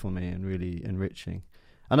beautiful for me and really enriching.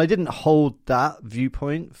 And I didn't hold that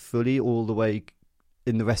viewpoint fully all the way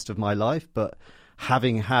in the rest of my life, but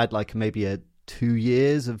having had like maybe 2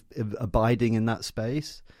 years of abiding in that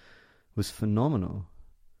space was phenomenal.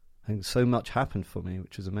 I think so much happened for me,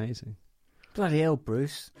 which was amazing. Bloody hell,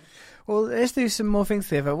 Bruce. Well, let's do some more things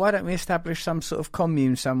together. Why don't we establish some sort of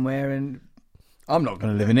commune somewhere? And I'm not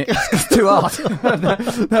going to live in it. It's too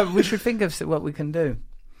hard. No, we should think of what we can do.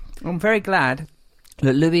 I'm very glad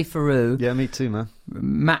that Louis Theroux... Yeah, me too, man.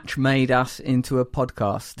 ...match made us into a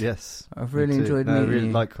podcast. Yes. I've really enjoyed meeting really,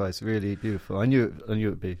 you. Likewise, really beautiful. I knew it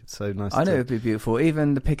would be so nice. I knew it would be beautiful.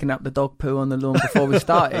 Even the picking up the dog poo on the lawn before we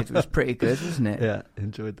started was pretty good, wasn't it? Yeah,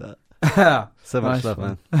 enjoyed that. So much love,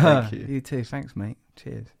 man. Thank you. You too. Thanks, mate.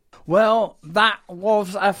 Cheers. Well, that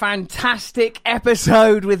was a fantastic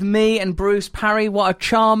episode with me and Bruce Parry. What a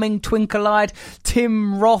charming, twinkle-eyed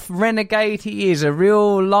Tim Roth renegade he is. A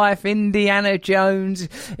real-life Indiana Jones,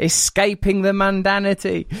 escaping the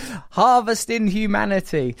mundanity, harvesting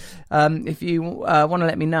humanity. If you want to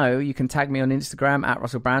let me know, you can tag me on Instagram at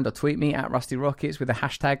Russell Brand or tweet me at Rusty Rockets with the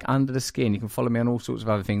hashtag Under the Skin. You can follow me on all sorts of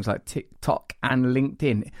other things like TikTok and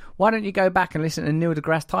LinkedIn. Why don't you go back and listen to Neil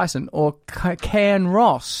deGrasse Tyson or Ken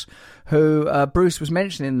Ross, who Bruce was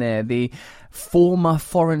mentioning there, the former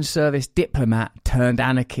Foreign Service diplomat turned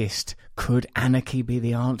anarchist. Could anarchy be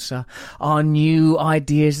the answer? Are new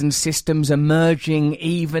ideas and systems emerging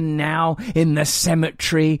even now in the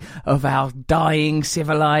cemetery of our dying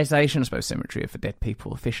civilization? I suppose cemetery are for dead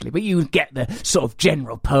people officially, but you get the sort of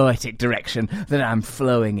general poetic direction that I'm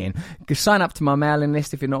flowing in. Sign up to my mailing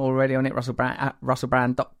list if you're not already on it, at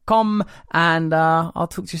russellbrand.com, and I'll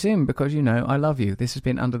talk to you soon because, I love you. This has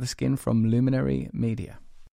been Under the Skin from Luminary Media.